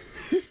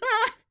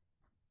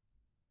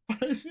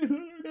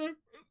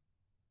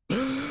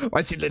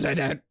 Why she look like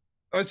that?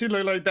 Why she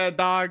look like that,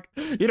 dog?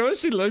 You know what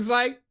she looks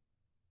like?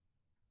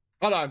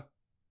 Hold on.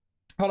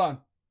 Hold on.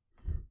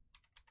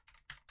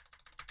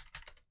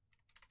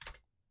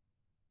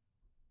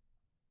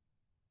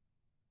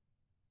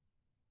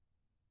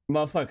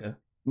 Motherfucker.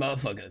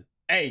 Motherfucker.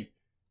 Hey.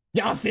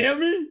 Y'all feel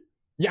me?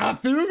 Y'all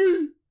feel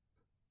me?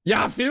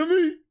 Y'all feel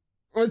me?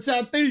 What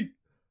y'all think?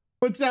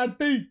 What y'all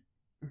think?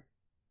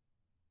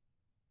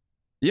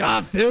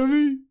 Y'all feel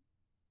me?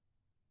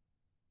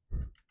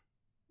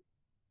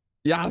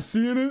 Y'all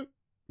seeing it?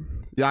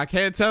 Y'all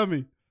can't tell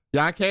me.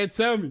 Y'all can't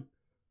tell me.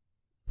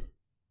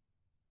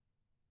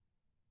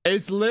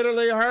 It's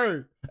literally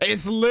her.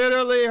 It's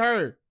literally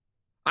her.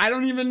 I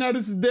don't even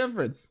notice the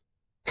difference.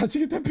 How'd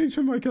you get that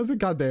picture of my cousin?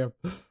 Goddamn.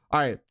 All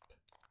right.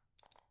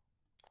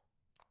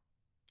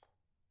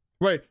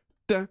 Wait.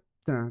 Dun,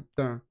 dun,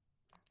 dun.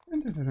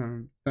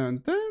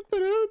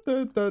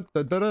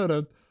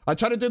 I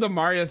tried to do the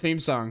Mario theme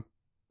song.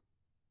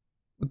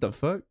 What the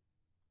fuck?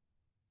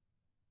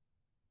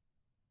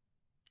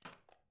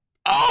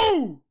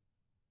 Oh!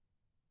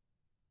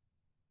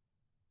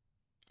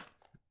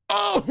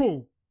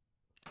 Oh!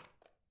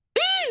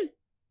 Eee!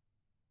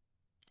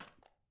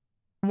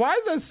 Why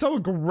is that so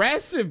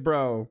aggressive,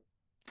 bro?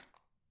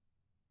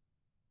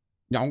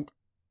 Yonk.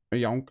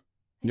 Yonk.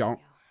 Yonk.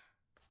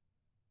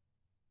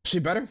 She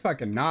better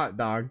fucking not,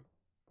 dog.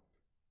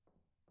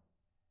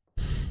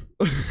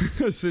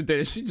 She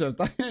did. She jumped.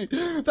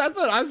 That's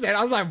what I said.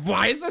 I was like,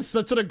 why is that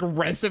such an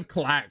aggressive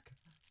clack?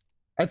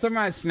 That's when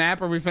I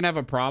snap. Are we finna have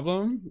a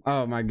problem?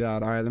 Oh my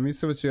god. All right, let me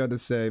see what you had to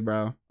say,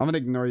 bro. I'm gonna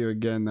ignore you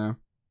again, though.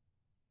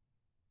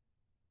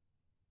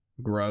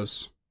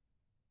 Gross.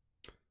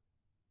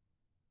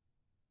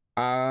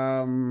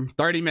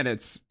 30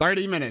 minutes.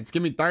 30 minutes.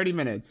 Give me 30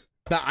 minutes.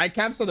 The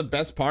iCaps are the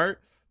best part.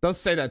 Don't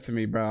say that to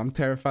me, bro. I'm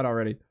terrified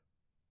already.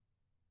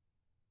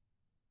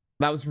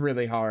 That was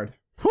really hard.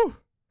 Whew.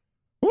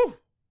 Whew.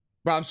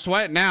 Bro, I'm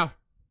sweating now.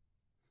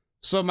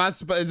 So am I is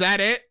that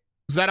it?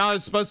 Is that all I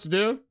was supposed to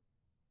do?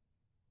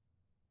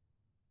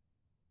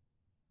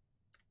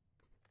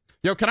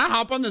 Yo, can I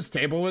hop on this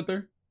table with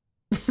her?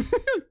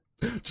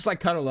 Just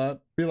like cuddle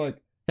up. Be like,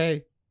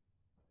 hey,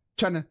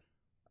 trying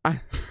to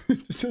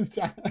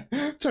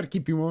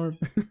keep you warm.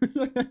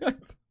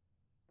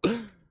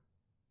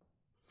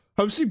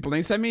 Hope she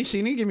blinks at me.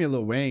 She need to give me a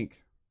little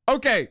wink.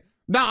 Okay.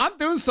 No, I'm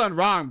doing something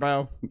wrong,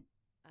 bro. I'm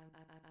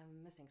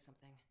missing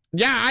something.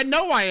 Yeah, I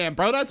know I am,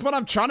 bro. That's what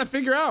I'm trying to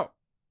figure out.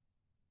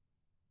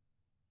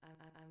 I'm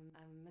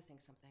missing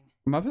something.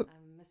 Muppet?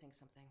 I'm missing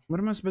something.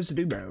 What am I supposed to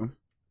do, bro?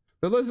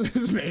 The list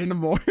is made in the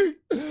morning.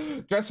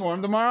 Dress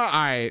warm tomorrow?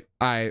 Alright,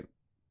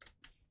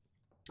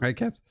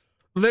 cats.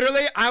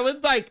 Literally, I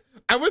would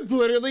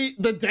literally,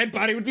 the dead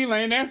body would be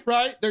laying there,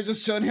 right? They're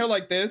just chilling here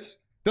like this.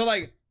 They're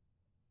like,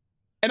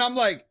 and I'm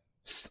like,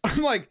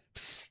 stop.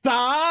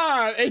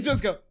 It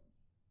just go.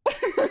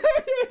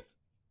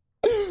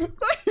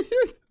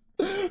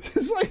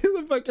 It's like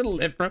the fucking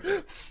lip, bro.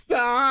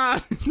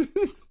 Stop.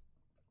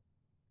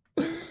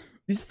 You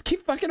just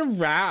keep fucking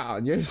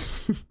around. You're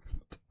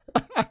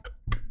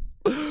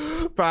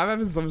bro, I'm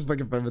having so much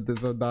fucking fun with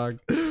this one, dog.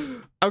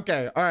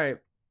 Okay, all right.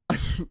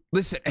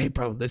 Listen, hey,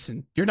 bro,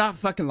 listen. You're not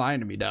fucking lying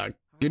to me, dog.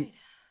 You're...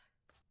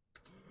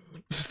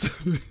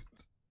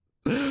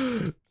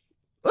 Right.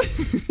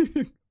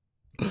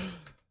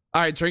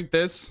 All right, drink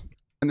this,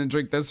 and then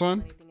drink this one.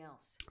 Anything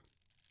else?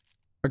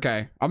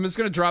 Okay, I'm just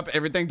gonna drop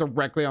everything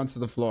directly onto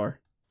the floor.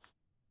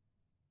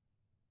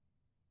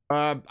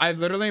 I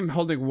literally am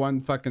holding one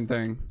fucking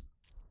thing.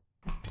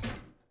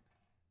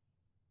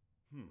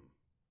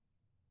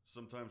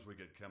 Sometimes we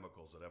get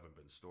chemicals that haven't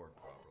been stored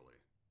properly,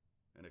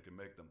 and it can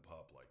make them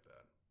pop like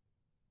that.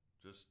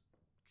 Just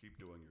keep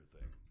doing your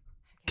thing.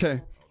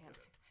 Okay. I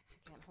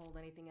can't hold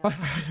anything else.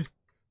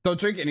 Don't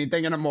drink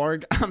anything in a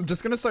morgue. I'm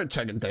just gonna start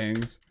checking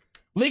things.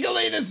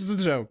 Legally, this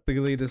is a joke.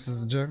 Legally, this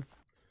is a joke.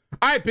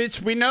 All right,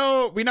 bitch. We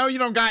know you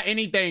don't got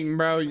anything,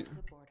 bro.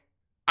 Clipboard.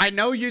 I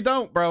know you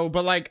don't, bro.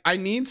 But like, I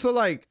need to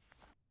like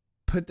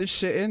put this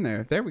shit in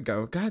there. There we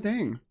go. God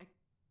dang.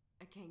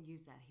 I can't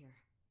use that here.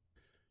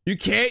 You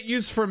can't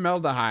use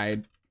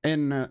formaldehyde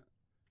in.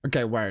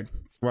 Okay, word.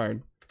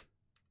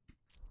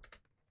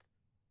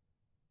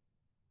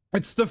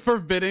 It's the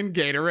forbidden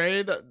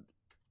Gatorade.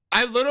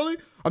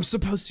 I'm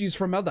supposed to use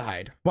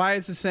formaldehyde. Why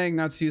is it saying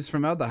not to use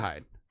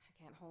formaldehyde?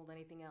 I can't hold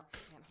anything else.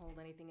 Can't hold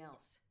anything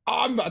else.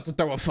 I'm about to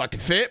throw a fucking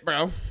fit, bro.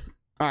 All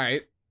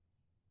right.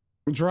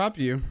 Drop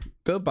you.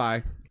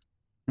 Goodbye.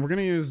 We're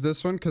gonna use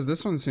this one because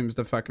this one seems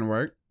to fucking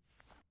work.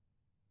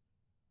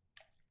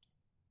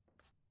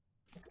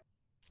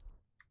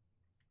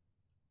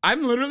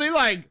 I'm literally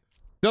like,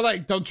 they're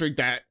like, don't drink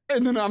that.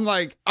 And then I'm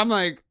like,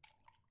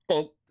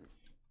 oh.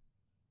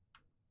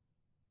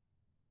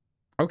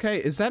 Okay,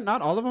 is that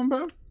not all of them,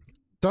 bro?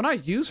 Don't I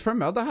use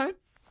formaldehyde?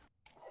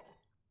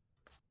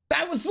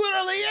 That was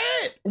literally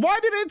it. Why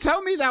did it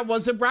tell me that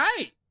wasn't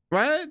right?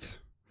 What?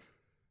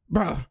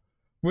 Bro,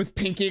 with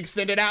pinky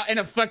extended out and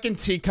a fucking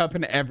teacup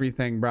and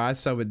everything, bro. I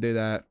so would do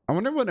that. I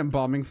wonder what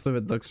embalming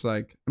fluid looks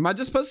like. Am I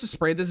just supposed to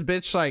spray this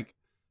bitch like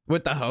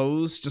with the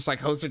hose? Just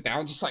like hose it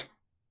down? Just like...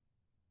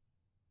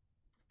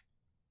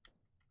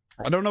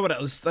 I don't know what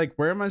else. Like,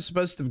 where am I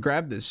supposed to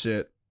grab this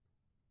shit?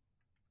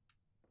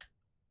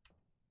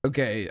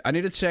 Okay, I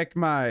need to check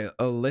my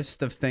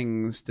list of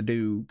things to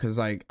do because,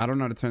 like, I don't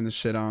know how to turn this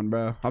shit on,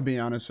 bro. I'll be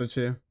honest with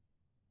you.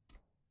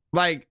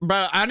 Like,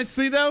 bro,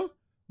 honestly, though,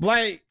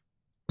 like,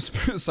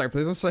 sorry,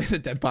 please don't say the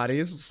dead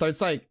bodies. So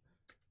it's like,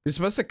 you're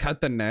supposed to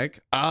cut the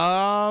neck.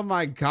 Oh,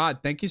 my God.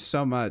 Thank you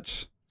so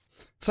much.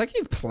 It's like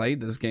you've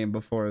played this game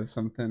before or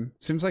something.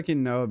 Seems like you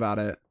know about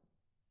it.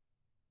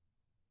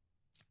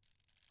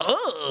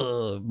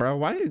 Ugh, bro,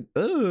 why?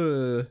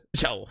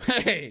 Yo,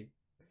 hey.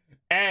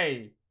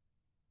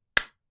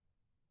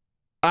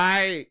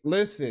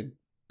 Listen.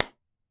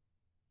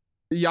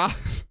 Yeah.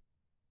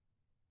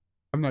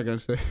 I'm not gonna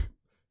say.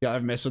 Yeah,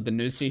 I've messed with the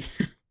Nusi.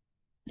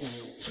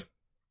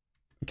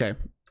 Okay.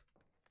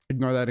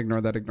 Ignore that.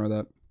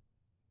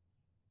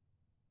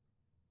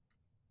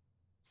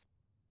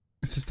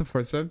 Is this the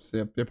forceps?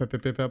 Yep.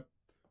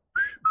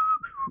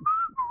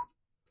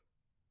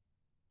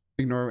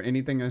 Ignore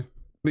anything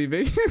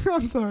leaving.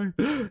 I'm sorry.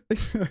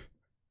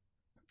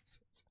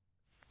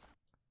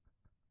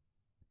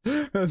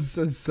 I'm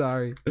so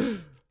sorry.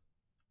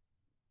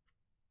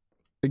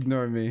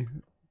 Ignore me.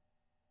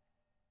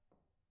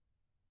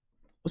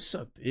 What's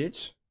up,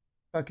 bitch?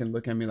 Fucking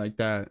look at me like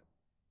that.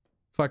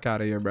 Fuck out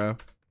of here, bro. What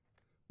are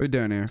we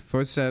doing here?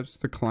 Forceps,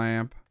 the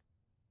clamp,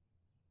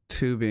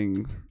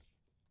 tubing.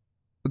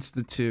 What's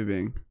the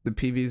tubing? The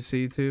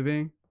PVC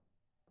tubing?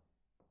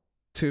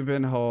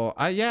 Tubing hole.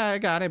 Yeah, I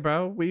got it,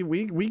 bro.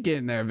 We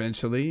getting there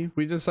eventually.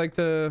 We just like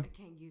to. I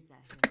can't use that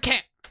here. I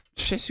can't.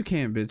 Yes, you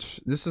can, bitch.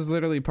 This is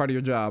literally part of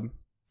your job.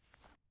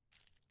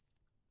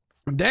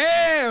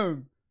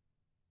 Damn!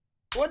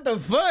 What the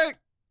fuck?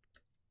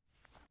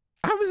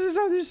 How is this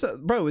all this?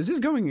 Bro, is this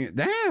going?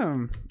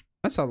 Damn!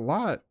 That's a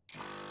lot.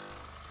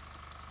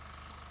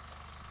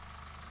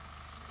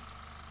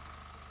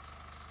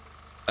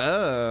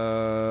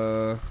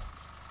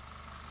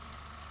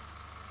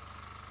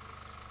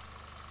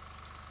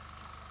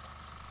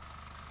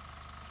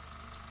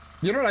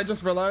 You know what I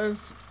just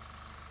realized?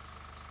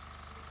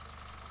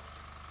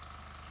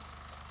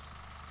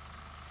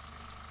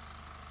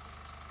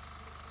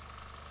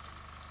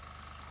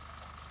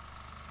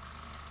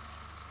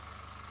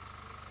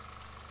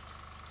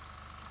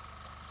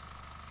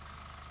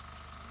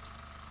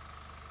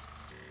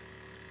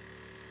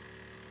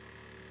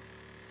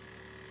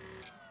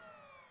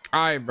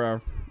 Alright, bro.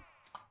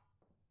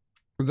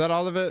 Was that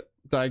all of it?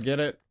 Did I get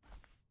it?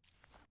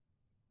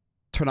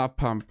 Turn off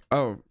pump.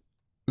 Oh.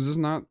 Is this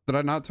not... Did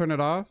I not turn it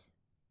off?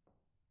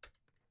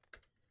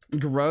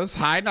 Gross.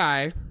 Hi,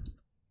 Nye.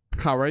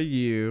 How are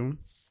you?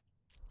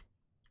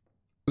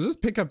 Let's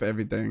just pick up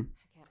everything.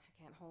 I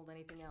can't hold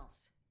anything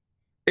else.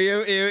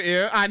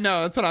 Ew. I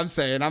know. That's what I'm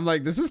saying. I'm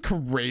like, this is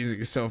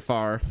crazy so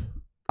far.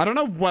 I don't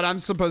know what I'm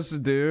supposed to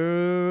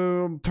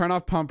do. Turn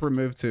off pump,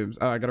 remove tubes.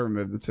 Oh, I gotta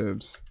remove the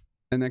tubes.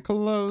 And then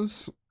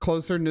closer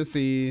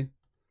Nusi.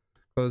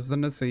 Close the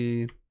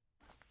Nusi.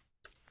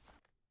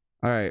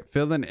 All right,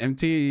 fill an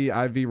empty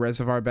IV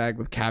reservoir bag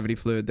with cavity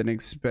fluid, then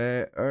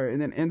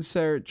and then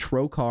insert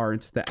trocar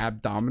into the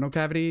abdominal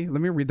cavity.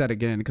 Let me read that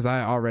again because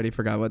I already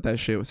forgot what that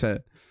shit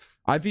said.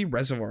 IV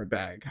reservoir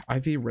bag.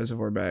 IV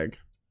reservoir bag.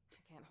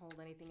 I can't hold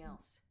anything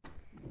else.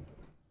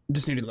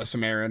 Just needed less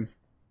some air in.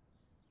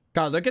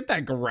 God, look at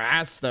that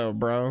grass though,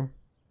 bro.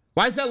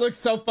 Why does that look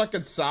so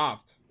fucking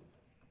soft?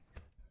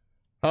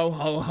 Ho,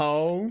 ho,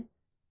 ho.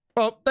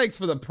 Oh, thanks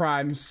for the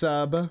prime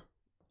sub,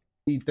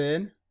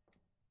 Ethan.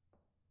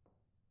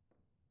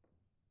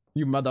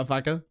 You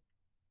motherfucker.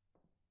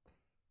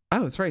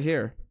 Oh, it's right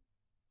here.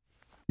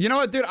 You know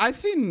what, dude? I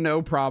see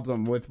no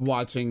problem with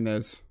watching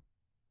this.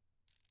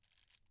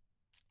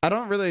 I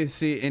don't really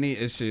see any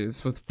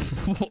issues with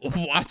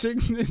watching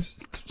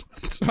this.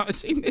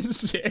 watching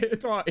this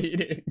shit while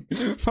eating.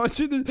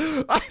 Watching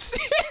this. I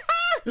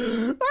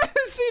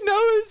see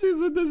no issues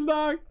with this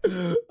dog.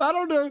 I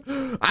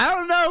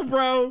don't know,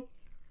 bro.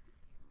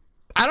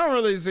 I don't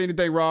really see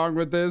anything wrong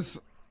with this.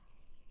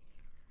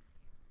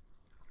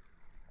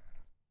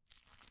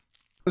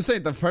 This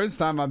ain't the first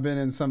time I've been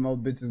in some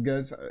old bitch's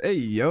guts. Hey,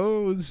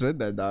 yo, who said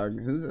that,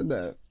 dog? Who said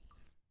that?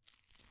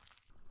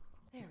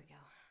 There we go.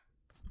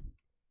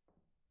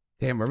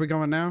 Damn, where we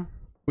going now?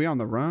 We on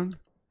the run?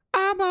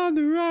 I'm on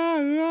the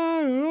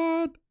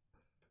run.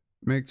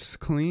 Mix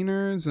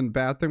cleaners and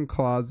bathroom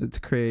closet to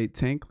create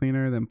tank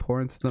cleaner, then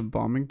pour into the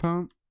bombing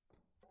pump.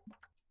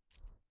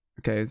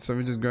 Okay, so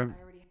we just grab.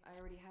 I already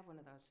have one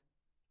of those.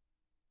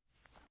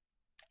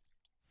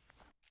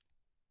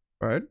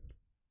 Right?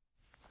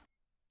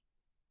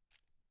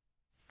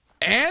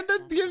 And a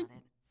That's gift,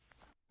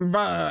 not it.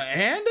 bro.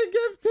 And a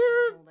gift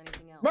too, Hold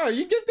anything else. bro.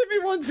 You gifted me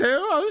one too.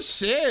 Oh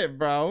shit,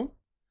 bro.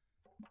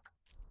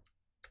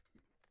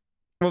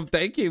 Well,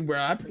 thank you, bro.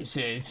 I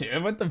appreciate you.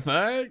 What the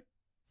fuck?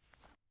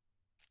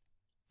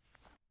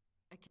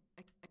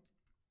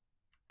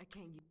 I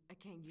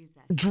can't use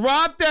that.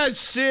 Drop that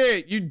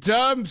shit, you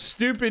dumb,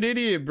 stupid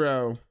idiot,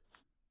 bro.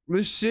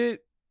 This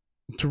shit,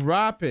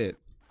 drop it.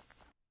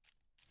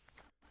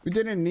 We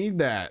didn't need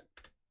that.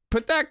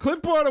 Put that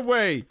clipboard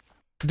away.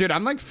 Dude,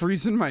 I'm like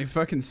freezing my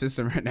fucking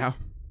system right now.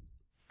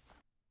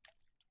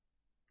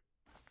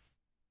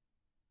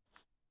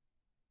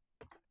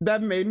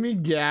 That made me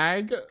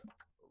gag.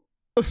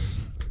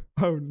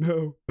 Oh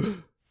no.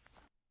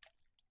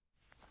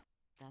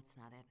 That's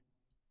not it.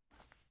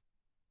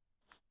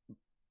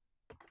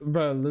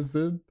 Bro,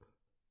 listen.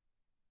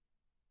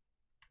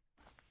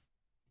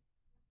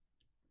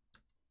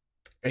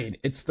 Wait,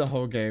 it's the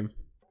whole game.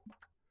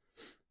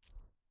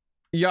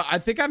 Yeah, I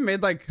think I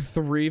made like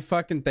 3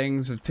 fucking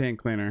things of tank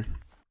cleaner.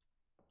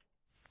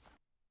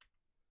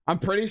 I'm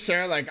pretty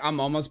sure, like, I'm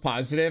almost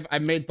positive I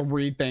made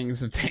 3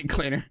 things of tank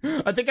cleaner.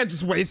 I think I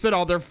just wasted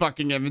all their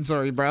fucking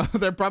inventory, bro.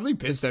 They're probably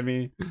pissed at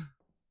me.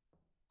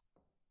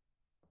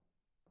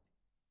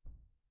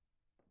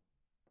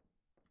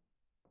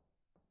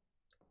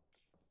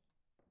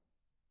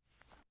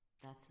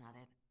 That's not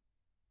it.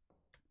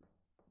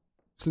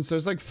 Since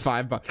there's like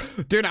 5 bucks.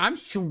 Dude, I'm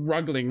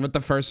struggling with the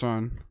first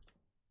one.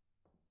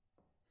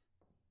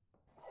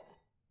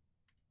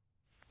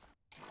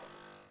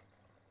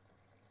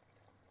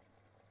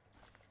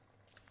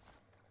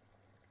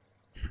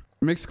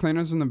 Mix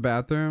cleaners in the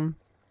bathroom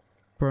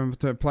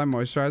to apply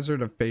moisturizer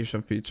to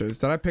facial features.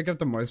 Did I pick up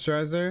the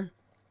moisturizer?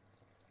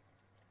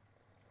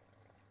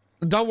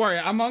 Don't worry,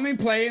 I'm only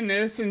playing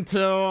this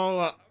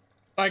until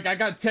like I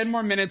got 10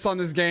 more minutes on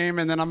this game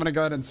and then I'm gonna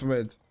go ahead and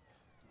switch.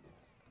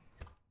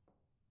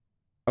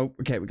 Oh,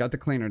 okay, we got the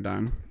cleaner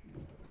done.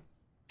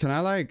 Can I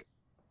like...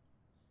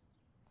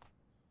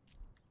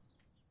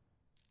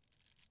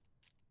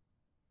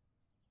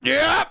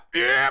 Yep,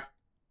 yeah,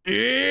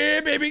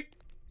 baby.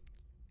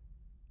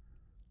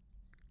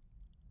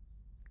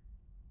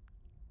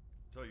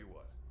 Tell you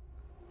what,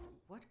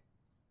 What?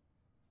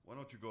 why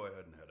don't you go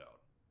ahead and head out?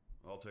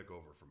 I'll take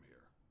over from here.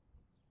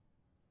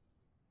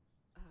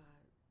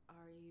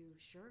 Are you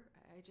sure?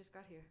 I just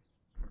got here.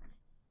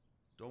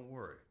 Don't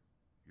worry,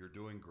 you're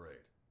doing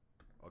great.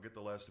 I'll get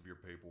the last of your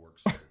paperwork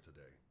sorted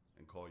today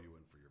and call you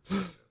in for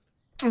your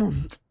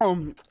first shift.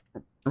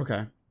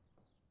 Okay.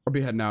 I'll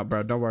be heading out,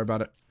 bro. Don't worry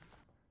about it.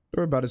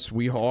 Don't worry about it,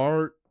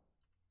 sweetheart.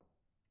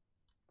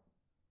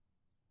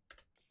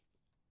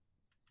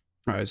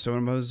 Alright, so what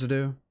am I supposed to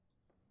do?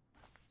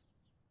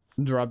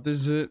 Drop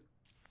this shit.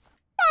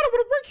 I don't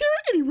want to work here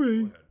Go anyway.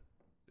 ahead,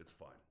 it's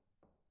fine.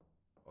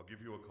 I'll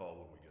give you a call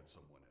when we get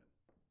someone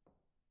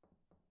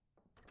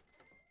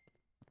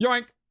in.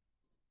 Yoink.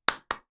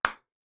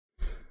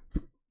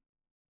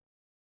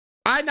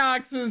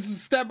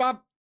 Inox's step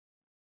up.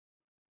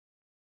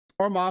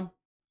 Or mom.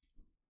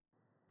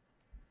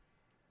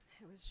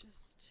 It was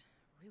just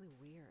really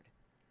weird.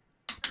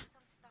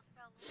 Some stuff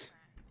fell over.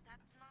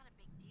 That's not a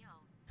big deal.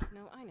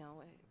 No, I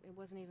know. It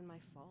wasn't even my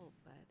fault,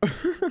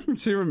 but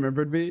She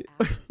remembered me.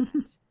 after that,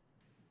 I'm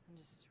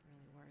just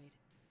really worried.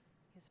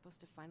 He's supposed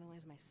to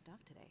finalize my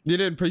stuff today. You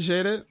didn't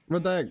appreciate it?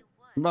 What the heck? You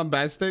would.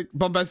 Bombastic?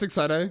 Bombastic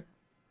side eye?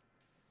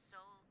 So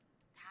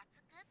that's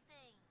a good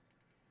thing.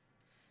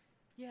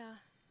 Yeah,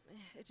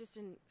 it just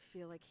didn't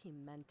feel like he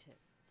meant it.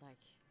 Like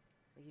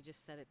he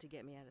just said it to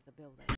get me out of the building.